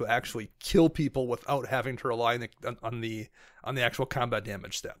deck to actually kill people without having to rely on the actual combat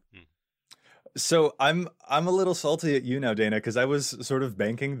damage step. So I'm a little salty at you now, Dana, because I was sort of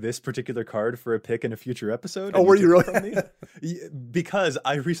banking this particular card for a pick in a future episode. Oh, were you really? Because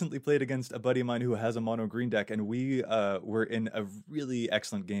I recently played against a buddy of mine who has a mono green deck, and we were in a really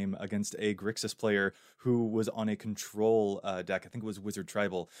excellent game against a Grixis player who was on a control deck. I think it was Wizard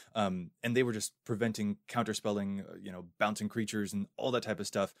Tribal, and they were just preventing counterspelling, bouncing creatures and all that type of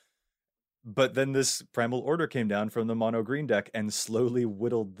stuff. But then this Primal Order came down from the mono green deck and slowly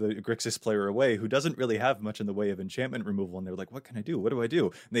whittled the Grixis player away, who doesn't really have much in the way of enchantment removal. And they were like, what can I do? What do I do?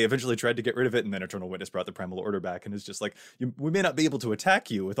 And they eventually tried to get rid of it. And then Eternal Witness brought the Primal Order back and is just like, we may not be able to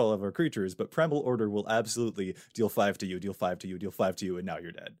attack you with all of our creatures, but Primal Order will absolutely deal 5 to you, deal 5 to you, deal 5 to you, and now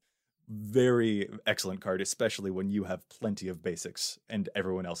you're dead. Very excellent card, especially when you have plenty of basics and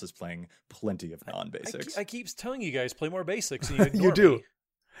everyone else is playing plenty of non-basics. I keep telling you guys, play more basics. And you ignore You do. me.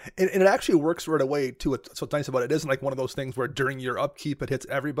 And it actually works right away, too. So what's nice about it isn't like one of those things where during your upkeep it hits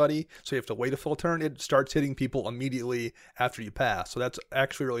everybody, so you have to wait a full turn. It starts hitting people immediately after you pass. So that's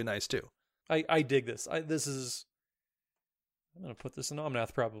actually really nice, too. I dig this. I'm going to put this in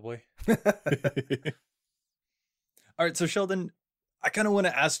Omnath, probably. All right, so Sheldon, I kind of want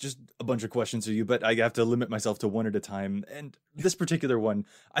to ask just a bunch of questions of you, but I have to limit myself to one at a time. And this particular one,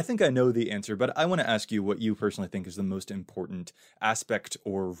 I think I know the answer, but I want to ask you what you personally think is the most important aspect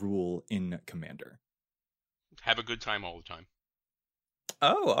or rule in Commander. Have a good time all the time.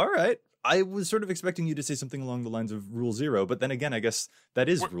 Oh, all right. I was sort of expecting you to say something along the lines of Rule 0, but then again, I guess that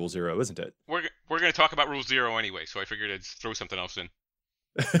is Rule 0, isn't it? We're going to talk about Rule 0 anyway, so I figured I'd throw something else in.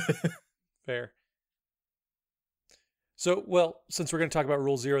 Fair. So, well, since we're going to talk about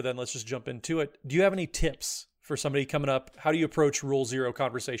Rule 0, then let's just jump into it. Do you have any tips for somebody coming up? How do you approach Rule 0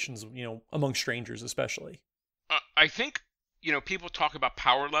 conversations, among strangers especially? I think, people talk about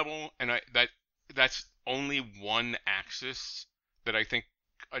power level, and that's only one axis that I think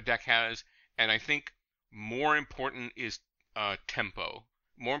a deck has, and I think more important is tempo.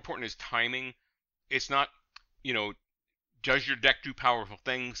 More important is timing. It's not, does your deck do powerful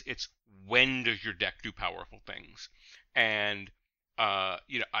things? It's when does your deck do powerful things? And I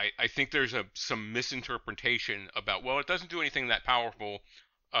think there's some misinterpretation about, well, it doesn't do anything that powerful,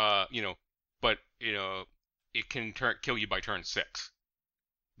 but it can kill you by turn 6.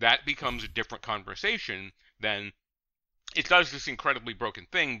 That becomes a different conversation than it does this incredibly broken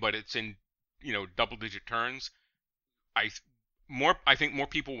thing, but it's in double-digit turns. I think more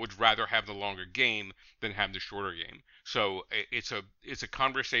people would rather have the longer game than have the shorter game. So it's a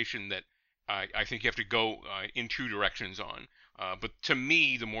conversation that I think you have to go in two directions on. But to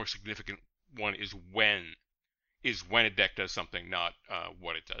me, the more significant one is when a deck does something, not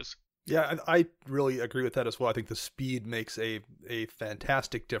what it does. Yeah, I really agree with that as well. I think the speed makes a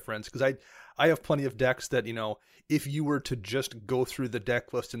fantastic difference, because I have plenty of decks that, if you were to just go through the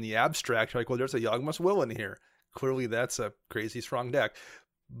deck list in the abstract, you're like, well, there's a Yawgmoth's Will in here. Clearly, that's a crazy strong deck.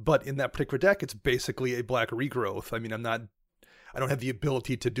 But in that particular deck, it's basically a black regrowth. I mean, I don't have the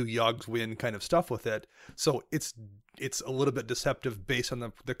ability to do Yogg's Win kind of stuff with it. So it's a little bit deceptive based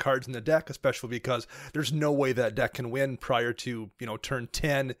on the cards in the deck, especially because there's no way that deck can win prior to, turn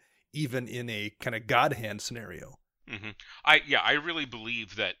 10, even in a kind of God hand scenario. Mm-hmm. I really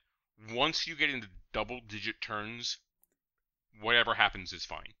believe that once you get into double-digit turns, whatever happens is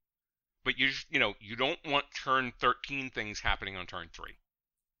fine. But you don't want turn 13 things happening on turn 3.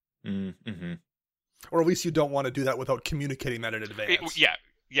 Mm-hmm. Or at least you don't want to do that without communicating that in advance.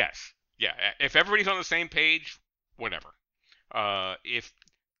 Yes. If everybody's on the same page, whatever. If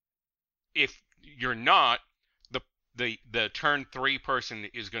you're not, the turn 3 person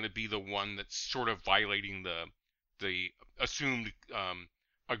is going to be the one that's sort of violating the assumed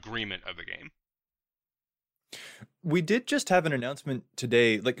agreement of the game. We did just have an announcement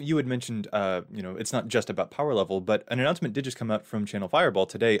today, like you had mentioned, it's not just about power level, but an announcement did just come out from Channel Fireball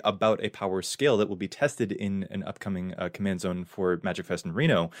today about a power scale that will be tested in an upcoming command zone for Magic Fest in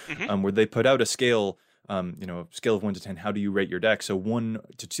Reno, where they put out a scale, scale of 1 to 10, how do you rate your deck? So 1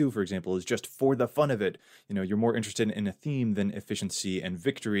 to 2, for example, is just for the fun of it. You're more interested in a theme than efficiency and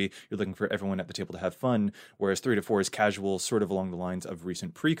victory. You're looking for everyone at the table to have fun, whereas 3 to 4 is casual, sort of along the lines of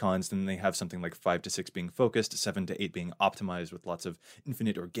recent precons. Then they have something like 5 to 6 being focused, 7 to 8 being optimized with lots of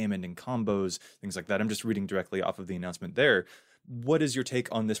infinite or game-ending combos, things like that. I'm just reading directly off of the announcement there. What is your take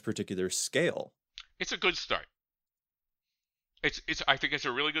on this particular scale? It's a good start. I think it's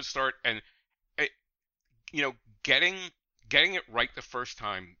a really good start, and getting it right the first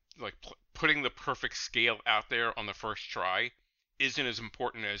time, like putting the perfect scale out there on the first try, isn't as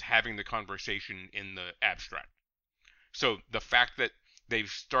important as having the conversation in the abstract. So the fact that they've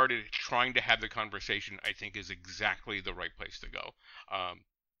started trying to have the conversation, I think, is exactly the right place to go.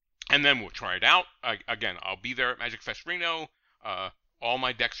 And then we'll try it out. Again, I'll be there at Magic Fest Reno. All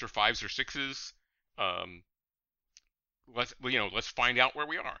my decks are 5s or 6s. Let's find out where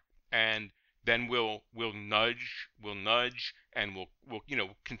we are, and then we'll nudge, and we'll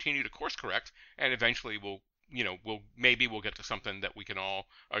continue to course correct, and eventually we'll get to something that we can all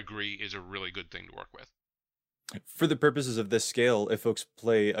agree is a really good thing to work with. For the purposes of this scale, if folks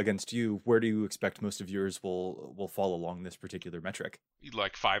play against you, where do you expect most of yours will fall along this particular metric?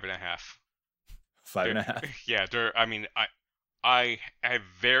 Like 5.5. 5.5. Yeah, I have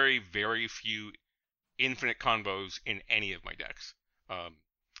very, very few infinite combos in any of my decks.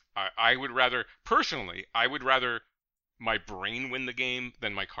 I would rather my brain win the game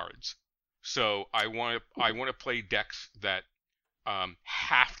than my cards. So I want to play decks that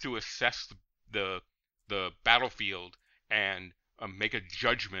have to assess the battlefield and make a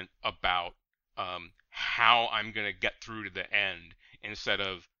judgment about how I'm going to get through to the end, instead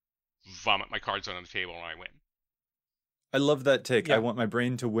of vomit my cards on the table and I win. I love that take. Yeah. I want my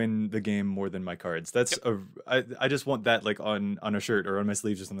brain to win the game more than my cards. That's I just want that like on a shirt or on my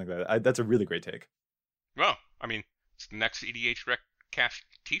sleeves or something like that. That's a really great take. Well, I mean, it's the next EDH Rec Cash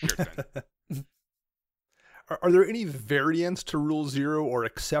t-shirt then. Are there any variants to Rule 0 or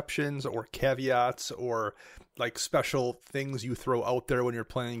exceptions or caveats or like special things you throw out there when you're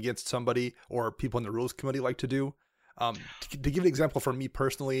playing against somebody or people in the rules committee like to do? To give an example for me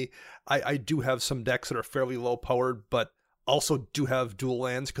personally, I do have some decks that are fairly low powered, but also do have dual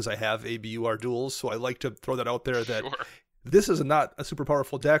lands because I have ABUR duels. So I like to throw that out there that This is not a super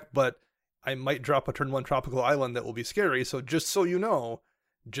powerful deck, but I might drop a turn 1 Tropical Island that will be scary. So just so you know,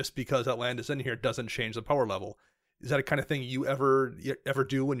 just because that land is in here doesn't change the power level. Is that a kind of thing you ever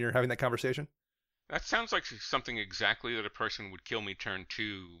do when you're having that conversation? That sounds like something exactly that a person would kill me turn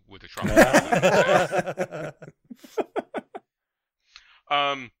 2 with a Tropical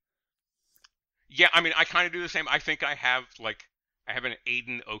Island. Yeah, I mean, I kind of do the same. I think I have an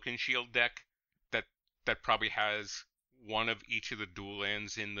Aiden Oakenshield deck that probably has one of each of the dual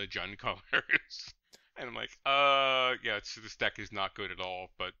lands in the Jund colors. And I'm like, this deck is not good at all,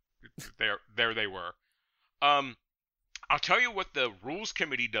 but there they were. I'll tell you what the rules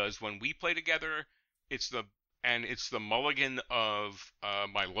committee does when we play together. It's the mulligan of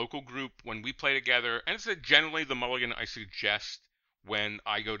my local group when we play together, and it's generally the mulligan I suggest when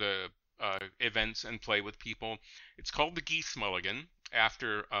I go to events and play with people. It's called the Geese Mulligan,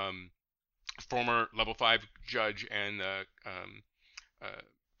 after former level 5 judge and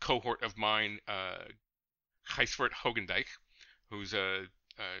cohort of mine, Gijsbert Hogendijk, who's a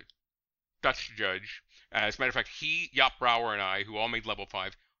Dutch judge. As a matter of fact, he, Jaap Brouwer, and I, who all made level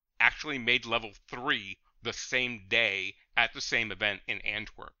 5, actually made level 3 the same day at the same event in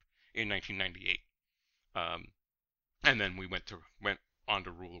Antwerp in 1998. And then we went on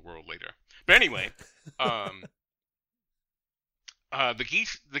to rule the world later. But anyway, the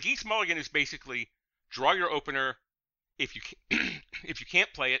Geese Mulligan is basically draw your opener. If you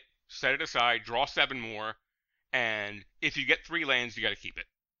can't play it, set it aside, draw 7 more, and if you get 3 lands, you got to keep it.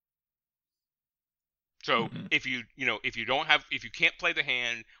 So if you can't play the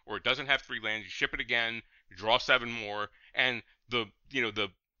hand, or it doesn't have 3 lands, you ship it again, you draw 7 more, and the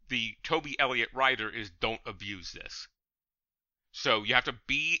Toby Elliott rider is don't abuse this. So you have to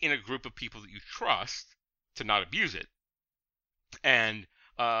be in a group of people that you trust to not abuse it. And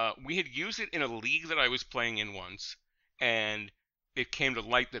we had used it in a league that I was playing in once, and it came to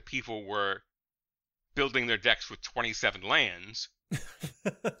light that people were building their decks with 27 lands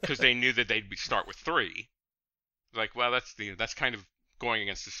because they knew that they'd start with 3. Like, well, that's kind of going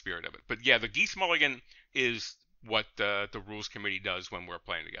against the spirit of it. But yeah, the Geese Mulligan is what the rules committee does when we're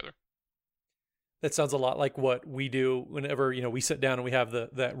playing together. That sounds a lot like what we do whenever, we sit down and we have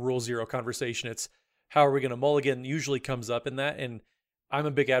that rule zero conversation. It's how are we going to mulligan usually comes up in that. And I'm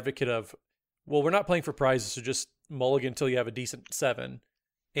a big advocate of, well, we're not playing for prizes, so just mulligan until you have a decent 7.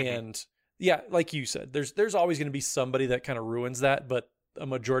 And yeah, like you said, there's always going to be somebody that kind of ruins that, but a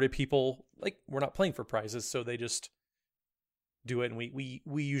majority of people, like, we're not playing for prizes, so they just do it, and we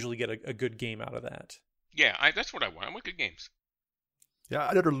usually get a good game out of that. Yeah, that's what I want. I want good games. Yeah,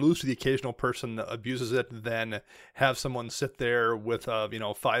 I'd rather lose to the occasional person that abuses it than have someone sit there with a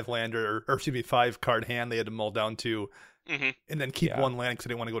 5-lander, or excuse me, 5-card hand they had to mull down to, and then keep one land because they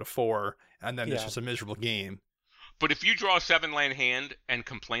didn't want to go to 4, and then it's just a miserable game. But if you draw a 7-land hand and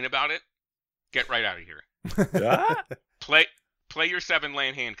complain about it, get right out of here. Play your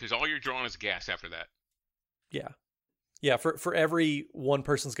 7-land hand, because all you're drawing is gas after that. Yeah, for every one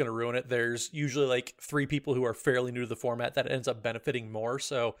person's going to ruin it, there's usually like 3 people who are fairly new to the format that ends up benefiting more.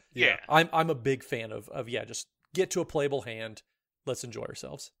 So yeah, I'm a big fan of just get to a playable hand. Let's enjoy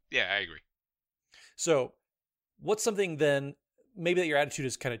ourselves. Yeah, I agree. So what's something then maybe that your attitude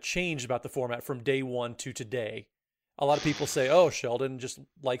has kind of changed about the format from day one to today? A lot of people say, oh, Sheldon just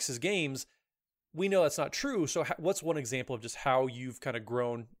likes his games. We know that's not true. So what's one example of just how you've kind of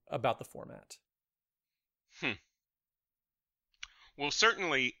grown about the format? Well,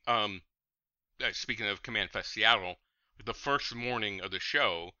 certainly, speaking of Command Fest Seattle, the first morning of the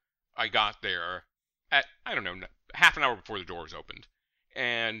show, I got there at, I don't know, half an hour before the doors opened.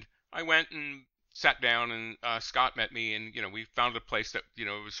 And I went and sat down, and Scott met me, and, we found a place that,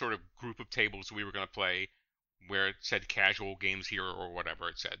 it was sort of group of tables we were going to play, where it said casual games here or whatever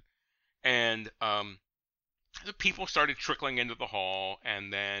it said. And the people started trickling into the hall,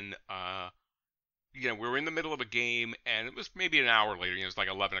 and then we were in the middle of a game, and it was maybe an hour later, it was like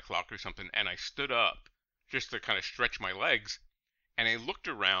 11 o'clock or something, and I stood up just to kind of stretch my legs, and I looked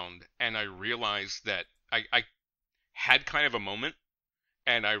around, and I realized that I had kind of a moment,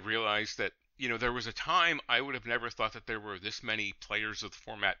 and I realized that, there was a time I would have never thought that there were this many players of the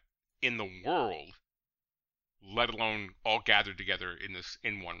format in the world, let alone all gathered together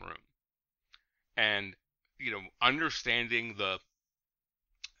in one room. And, understanding the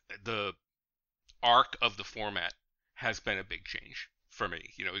arc of the format has been a big change for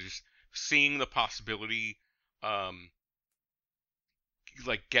me. Just seeing the possibility,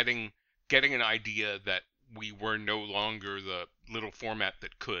 like getting an idea that we were no longer the little format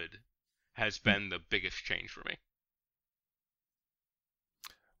that could, has been the biggest change for me.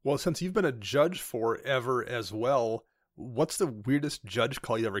 Well, since you've been a judge forever as well, what's the weirdest judge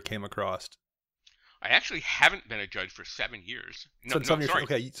call you ever came across? I actually haven't been a judge for 7 years. No, sorry.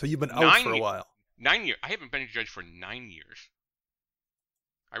 Okay, so you've been out for a while. 9 years. I haven't been a judge for 9 years.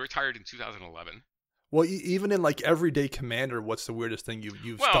 I retired in 2011. Well, even in like everyday Commander, what's the weirdest thing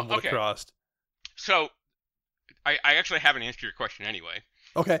you've stumbled across? So, I actually haven't answered your question anyway.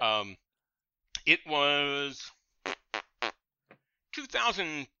 Okay. It was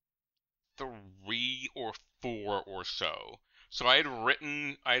 2003 or 4 or so. So I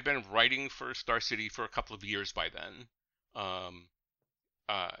had been writing for Star City for a couple of years by then.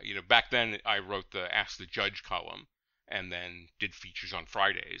 Back then I wrote the Ask the Judge column and then did features on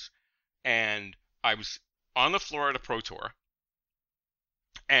Fridays. And I was on the Florida Pro Tour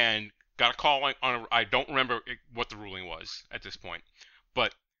and got a call on I don't remember what the ruling was at this point,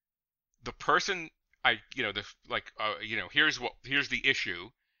 but the person here's the issue,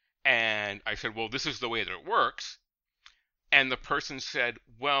 and I said, well, this is the way that it works. And the person said,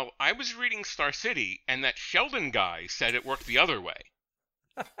 well, I was reading Star City, and that Sheldon guy said it worked the other way.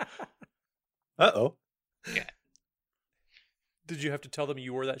 Uh-oh. Yeah. Did you have to tell them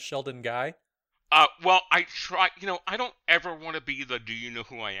you were that Sheldon guy? Well, I try, I don't ever want to be the do you know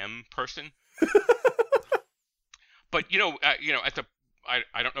who I am person. But,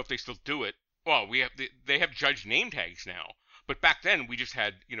 I don't know if they still do it. Well, they have judge name tags now. But back then, we just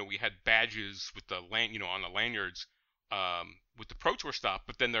had, we had badges with the on the lanyards, with the Pro Tour stuff,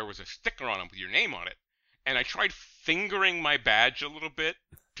 but then there was a sticker on them with your name on it. And I tried fingering my badge a little bit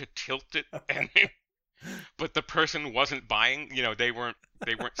to tilt it, but the person wasn't buying. They weren't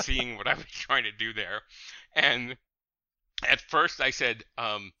seeing what I was trying to do there. And at first I said,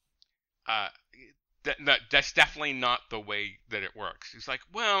 that's definitely not the way that it works. He's like,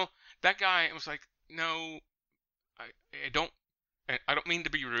 well, that guy. I was like, no, I don't mean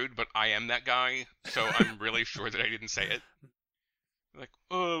to be rude, but I am that guy, so I'm really sure that I didn't say it. Like,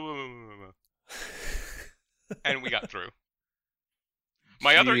 oh, and we got through.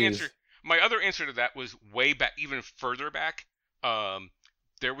 My other answer to that was way back, even further back.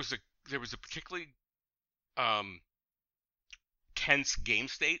 There was a particularly tense game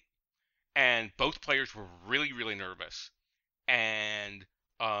state, and both players were really, really nervous. And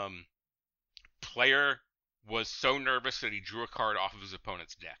player was so nervous that he drew a card off of his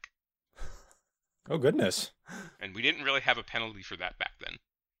opponent's deck. Oh, goodness. And we didn't really have a penalty for that back then.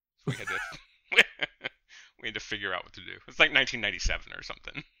 So we had to we had to figure out what to do. It's like 1997 or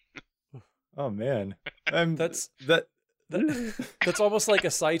something. Oh, man. That's almost like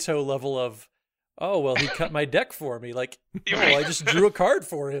a Saito level of, oh, well, he cut my deck for me. Like, oh, I just drew a card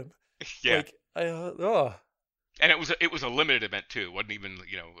for him. Yeah. Like, oh. And it was a limited event too. It wasn't even,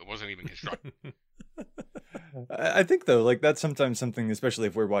 it wasn't even constructed. I think, though, like, that's sometimes something, especially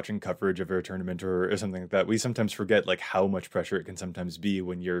if we're watching coverage of a tournament or something like that, we sometimes forget, like, how much pressure it can sometimes be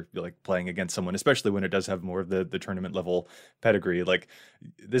when you're, like, playing against someone, especially when it does have more of the tournament level pedigree. Like,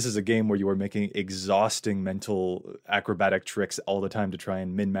 this is a game where you are making exhausting mental acrobatic tricks all the time to try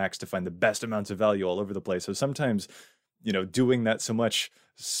and min-max to find the best amounts of value all over the place. So sometimes, doing that so much,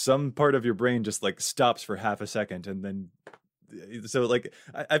 some part of your brain just, like, stops for half a second, and then so, like,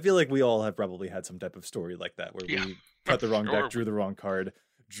 I feel like we all have probably had some type of story like that where we cut the wrong deck, drew the wrong card,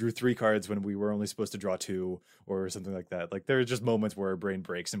 drew 3 cards when we were only supposed to draw 2 or something like that. Like, there are just moments where our brain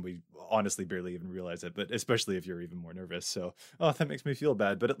breaks and we honestly barely even realize it, but especially if you're even more nervous. So, that makes me feel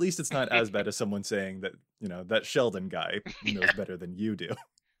bad, but at least it's not as bad as someone saying that, that Sheldon guy knows better than you do.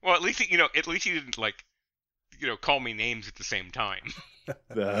 Well, at least he didn't, like, call me names at the same time.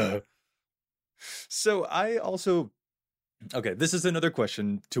 So I also... Okay, this is another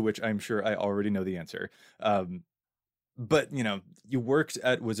question to which I'm sure I already know the answer. But, you worked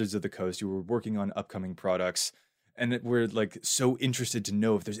at Wizards of the Coast, you were working on upcoming products, and we're, like, so interested to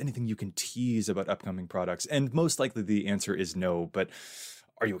know if there's anything you can tease about upcoming products. And most likely the answer is no, but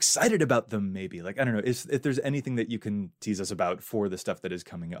are you excited about them maybe? Like, I don't know, if there's anything that you can tease us about for the stuff that is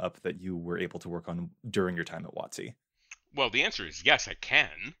coming up that you were able to work on during your time at WotC. Well, the answer is yes, I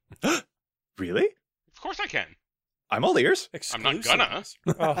can. Really? Of course I can. I'm all ears. I'm not gonna.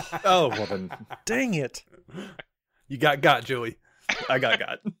 Oh, well then. Dang it. You got Joey. I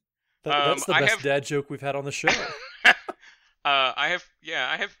got. That's the best dad joke we've had on the show. I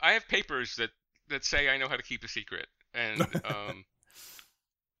have papers that say I know how to keep a secret, and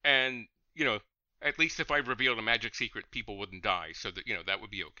and at least if I revealed a magic secret, people wouldn't die, so that that would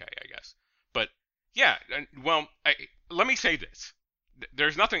be okay, I guess. But yeah, well, let me say this: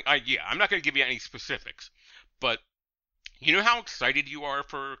 there's nothing. I'm not going to give you any specifics, but you know how excited you are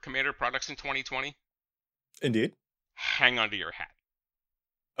for Commander products in 2020? Indeed. Hang on to your hat.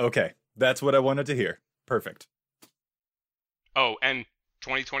 Okay, that's what I wanted to hear. Perfect. Oh, and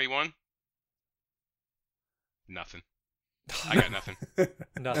 2021? Nothing. I got nothing.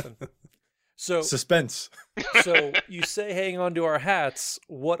 Nothing. So suspense. So you say hang on to our hats.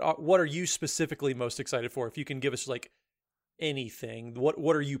 What are you specifically most excited for? If you can give us like anything,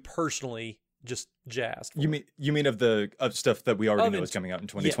 what are you personally just jazzed for? You mean of stuff that we already know is coming out in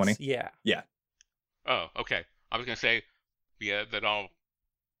 2020? Yes, yeah. Oh, okay. I was gonna say, that I'll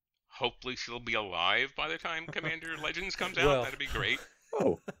hopefully still be alive by the time Commander Legends comes out. Well, that'd be great.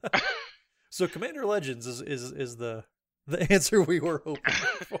 Oh. So Commander Legends is the answer we were hoping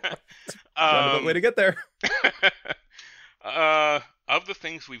for. Way to get there. Of the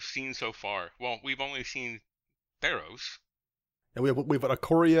things we've seen so far, well, we've only seen Theros. And we've got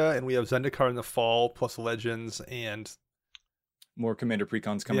Ikoria and we have Zendikar in the fall, plus Legends and more Commander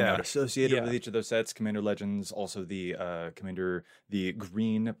precons coming out associated with each of those sets. Commander Legends, also the the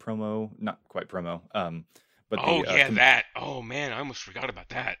green promo, not quite promo, but that. Oh man, I almost forgot about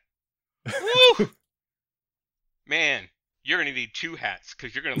that. Woo! Man, you're gonna need 2 hats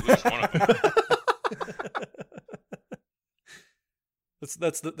because you're gonna lose one of them.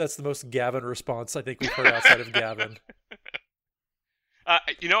 That's the most Gavin response I think we've heard outside of Gavin.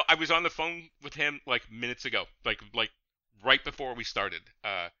 I was on the phone with him like minutes ago, like right before we started.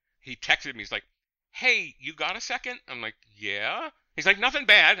 He texted me. He's like, "Hey, you got a second?" I'm like, "Yeah." He's like, "Nothing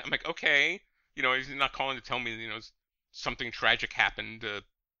bad." I'm like, "Okay." He's not calling to tell me, something tragic happened to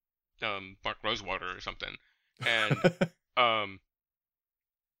Mark Rosewater or something. And I'm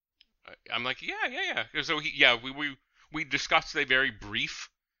like, yeah. So we discussed a very brief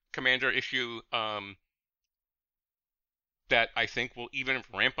Commander issue that I think will even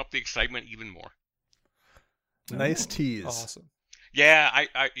ramp up the excitement even more. Nice tease. Awesome. Yeah,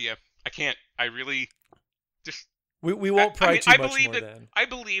 I can't. I really just. We won't pry too much more then. I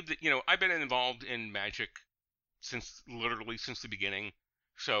believe that I've been involved in Magic since the beginning.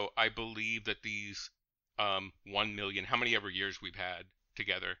 So I believe that these 1 million, how many ever years we've had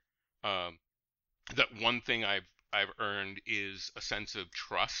together, that one thing I've earned is a sense of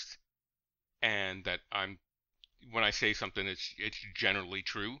trust, and that when I say something, it's generally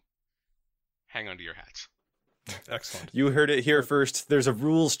true, hang on to your hats. Excellent. You heard it here first. There's a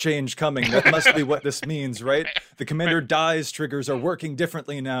rules change coming. That must be what this means, right? The Commander Dies triggers are working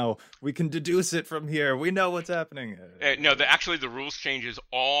differently now. We can deduce it from here. We know what's happening. No, actually the rules change is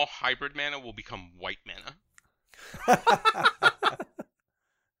all hybrid mana will become white mana.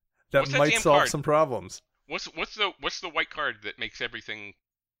 That might solve card? some problems. What's the white card that makes everything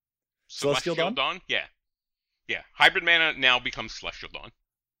Celestial Dawn? Yeah. Hybrid mana now becomes Celestial Dawn.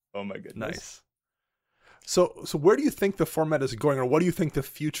 Oh my goodness. Nice. So where do you think the format is going, or what do you think the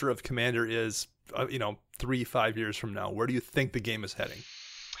future of Commander is? 3-5 years from now, where do you think the game is heading?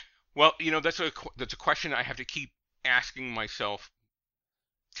 Well, that's a question I have to keep asking myself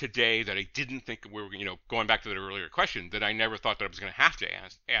today that I didn't think we were, going back to that earlier question, that I never thought that I was going to have to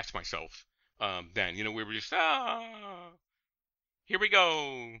ask myself then. We were just, here we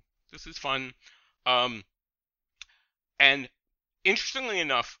go. This is fun. And interestingly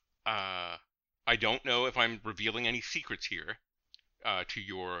enough, I don't know if I'm revealing any secrets here to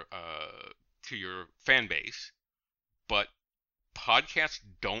your fan base, but podcasts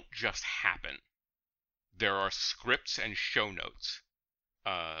don't just happen. There are scripts and show notes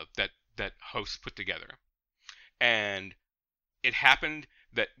that hosts put together. And it happened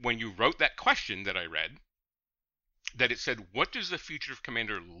that when you wrote that question that I read, that it said, what does the future of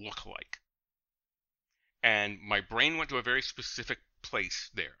Commander look like? And my brain went to a very specific place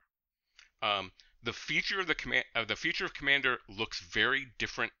there. The future of Commander looks very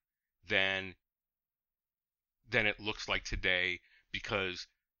different than it looks like today, because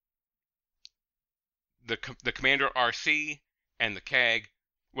the Commander RC and the CAG,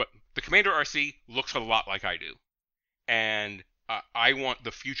 the Commander RC looks a lot like I do, and I want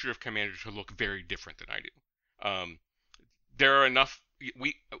the future of Commander to look very different than I do. There are enough.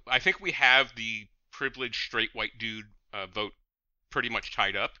 I think we have the privileged straight white dude vote pretty much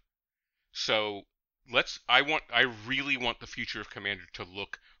tied up. So I really want the future of Commander to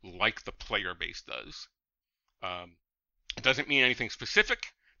look like the player base does. It doesn't mean anything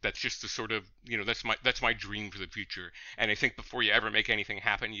specific. That's just the sort of, that's my dream for the future. And I think before you ever make anything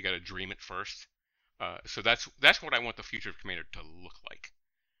happen, you got to dream it first. So that's what I want the future of Commander to look like.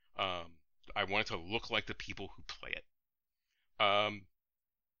 I want it to look like the people who play it.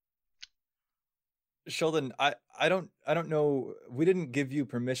 Sheldon, I don't know. We didn't give you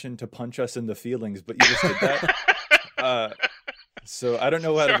permission to punch us in the feelings, but you just did that. So I don't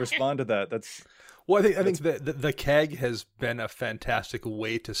know how to respond to that. Well, I think the CAG has been a fantastic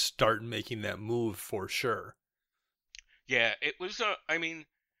way to start making that move for sure. Yeah, it was.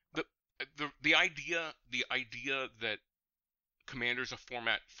 The idea that Commander's a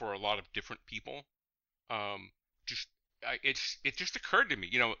format for a lot of different people, it just occurred to me,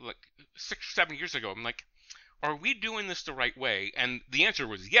 like 6 or 7 years ago. I'm like, are we doing this the right way? And the answer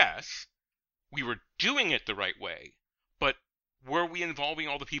was yes, we were doing it the right way, but were we involving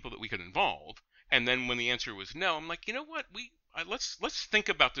all the people that we could involve? And then when the answer was no, I'm like, you know what? Let's think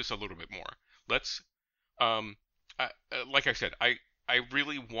about this a little bit more. Let's, like I said, I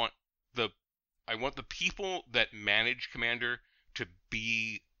really want I want the people that manage Commander to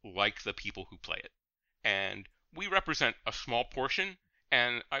be like the people who play it. And we represent a small portion,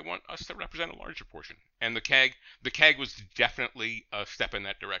 and I want us to represent a larger portion. And the CAG was definitely a step in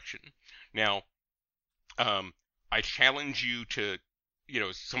that direction. Now, I challenge you to,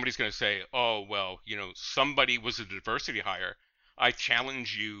 somebody's going to say, oh, well, somebody was a diversity hire. I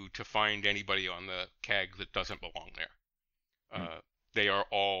challenge you to find anybody on the CAG that doesn't belong there. They are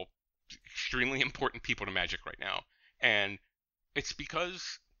all extremely important people to Magic right now. And it's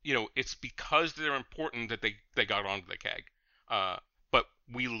because they're important that they got onto the CAG. But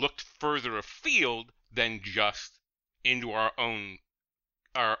we looked further afield than just into our own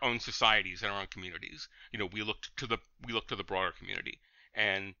societies and our own communities. We looked to the broader community,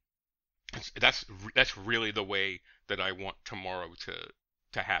 and that's really the way that I want tomorrow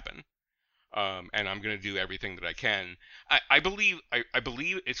to happen. And I'm going to do everything that I can. I believe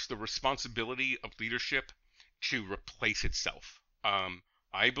it's the responsibility of leadership to replace itself.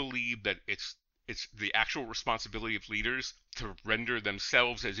 I believe that it's the actual responsibility of leaders to render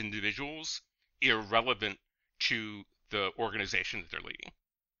themselves as individuals irrelevant to the organization that they're leading.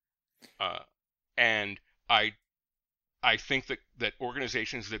 And I think that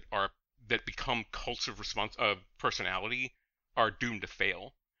organizations that become cults of personality are doomed to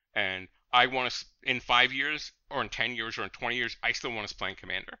fail. And I want us in 5 years, or in 10 years, or in 20 years, I still want us playing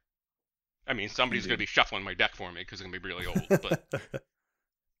Commander. I mean, somebody's going to be shuffling my deck for me because it's going to be really old. But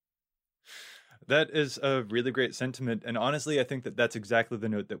That is a really great sentiment. And honestly, I think that that's exactly the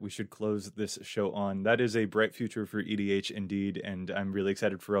note that we should close this show on. That is a bright future for EDH indeed. And I'm really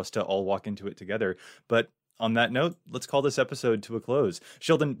excited for us to all walk into it together. But on that note, let's call this episode to a close.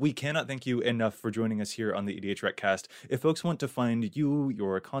 Sheldon, we cannot thank you enough for joining us here on the EDH Recast. If folks want to find you,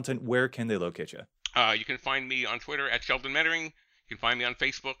 your content, where can they locate you? You can find me on Twitter at Sheldon Menery. You can find me on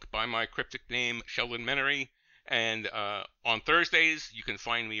Facebook by my cryptic name, Sheldon Menery. And on Thursdays, you can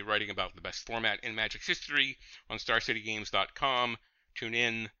find me writing about the best format in Magic's history on StarCityGames.com. Tune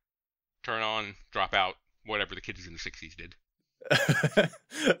in, turn on, drop out, whatever the kids in the 60s did.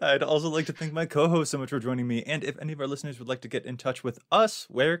 I'd also like to thank my co-host so much for joining me. And if any of our listeners would like to get in touch with us,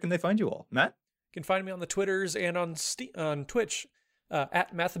 where can they find you all? Matt? You can find me on the Twitters and on Twitch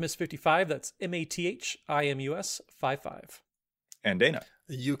at Mathimus55. That's MATHIMUS 55. And Dana?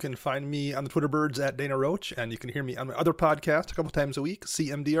 You can find me on the Twitter birds at Dana Roach, and you can hear me on my other podcast a couple times a week,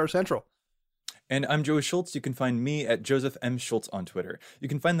 CMDR Central. And I'm Joey Schultz. You can find me at Joseph M. Schultz on Twitter. You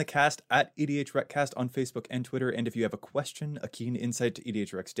can find the cast at EDH Recast on Facebook and Twitter. And if you have a question, a keen insight to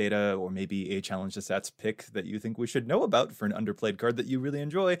EDH Rec's data, or maybe a Challenge the Stats pick that you think we should know about for an underplayed card that you really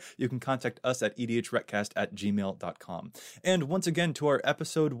enjoy, you can contact us at edhrecast@gmail.com. And once again, to our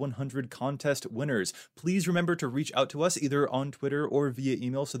episode 100 contest winners, please remember to reach out to us either on Twitter or via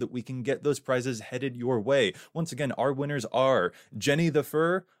email so that we can get those prizes headed your way. Once again, our winners are Jenny the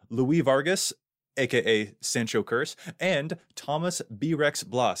Fur, Louis Vargas, aka Sancho Curse, and Thomas B. Rex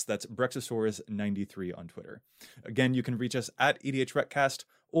Blas. That's Brexosaurus93 on Twitter. Again, you can reach us at EDHRecast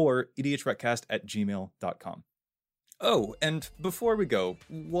or edhrecast@gmail.com. Oh, and before we go,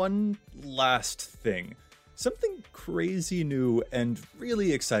 one last thing. Something crazy new and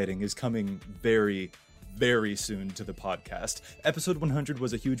really exciting is coming very soon to the podcast. Episode 100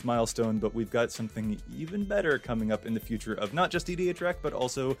 was a huge milestone, but we've got something even better coming up in the future of not just EDH Rec, but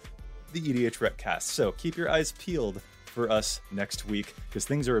also the EDH Recast. So keep your eyes peeled for us next week, because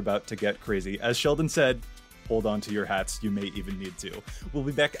things are about to get crazy. As Sheldon said, hold on to your hats. You may even need to. We'll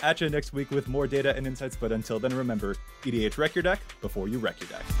be back at you next week with more data and insights, but until then, remember, EDH Rec your deck before you wreck your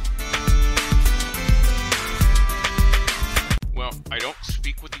deck. Well, I don't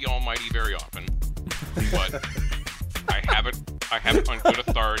speak with the Almighty very often, but I have it on good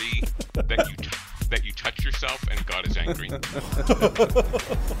authority that you touch yourself and God is angry.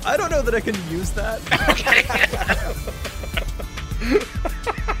 I don't know that I can use that. Okay.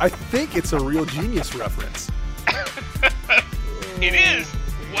 I think it's a Real Genius reference. It is!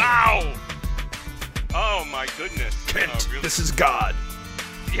 Wow! Oh my goodness. Kent, really? this is God.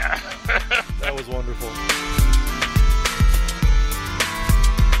 Yeah. That was wonderful.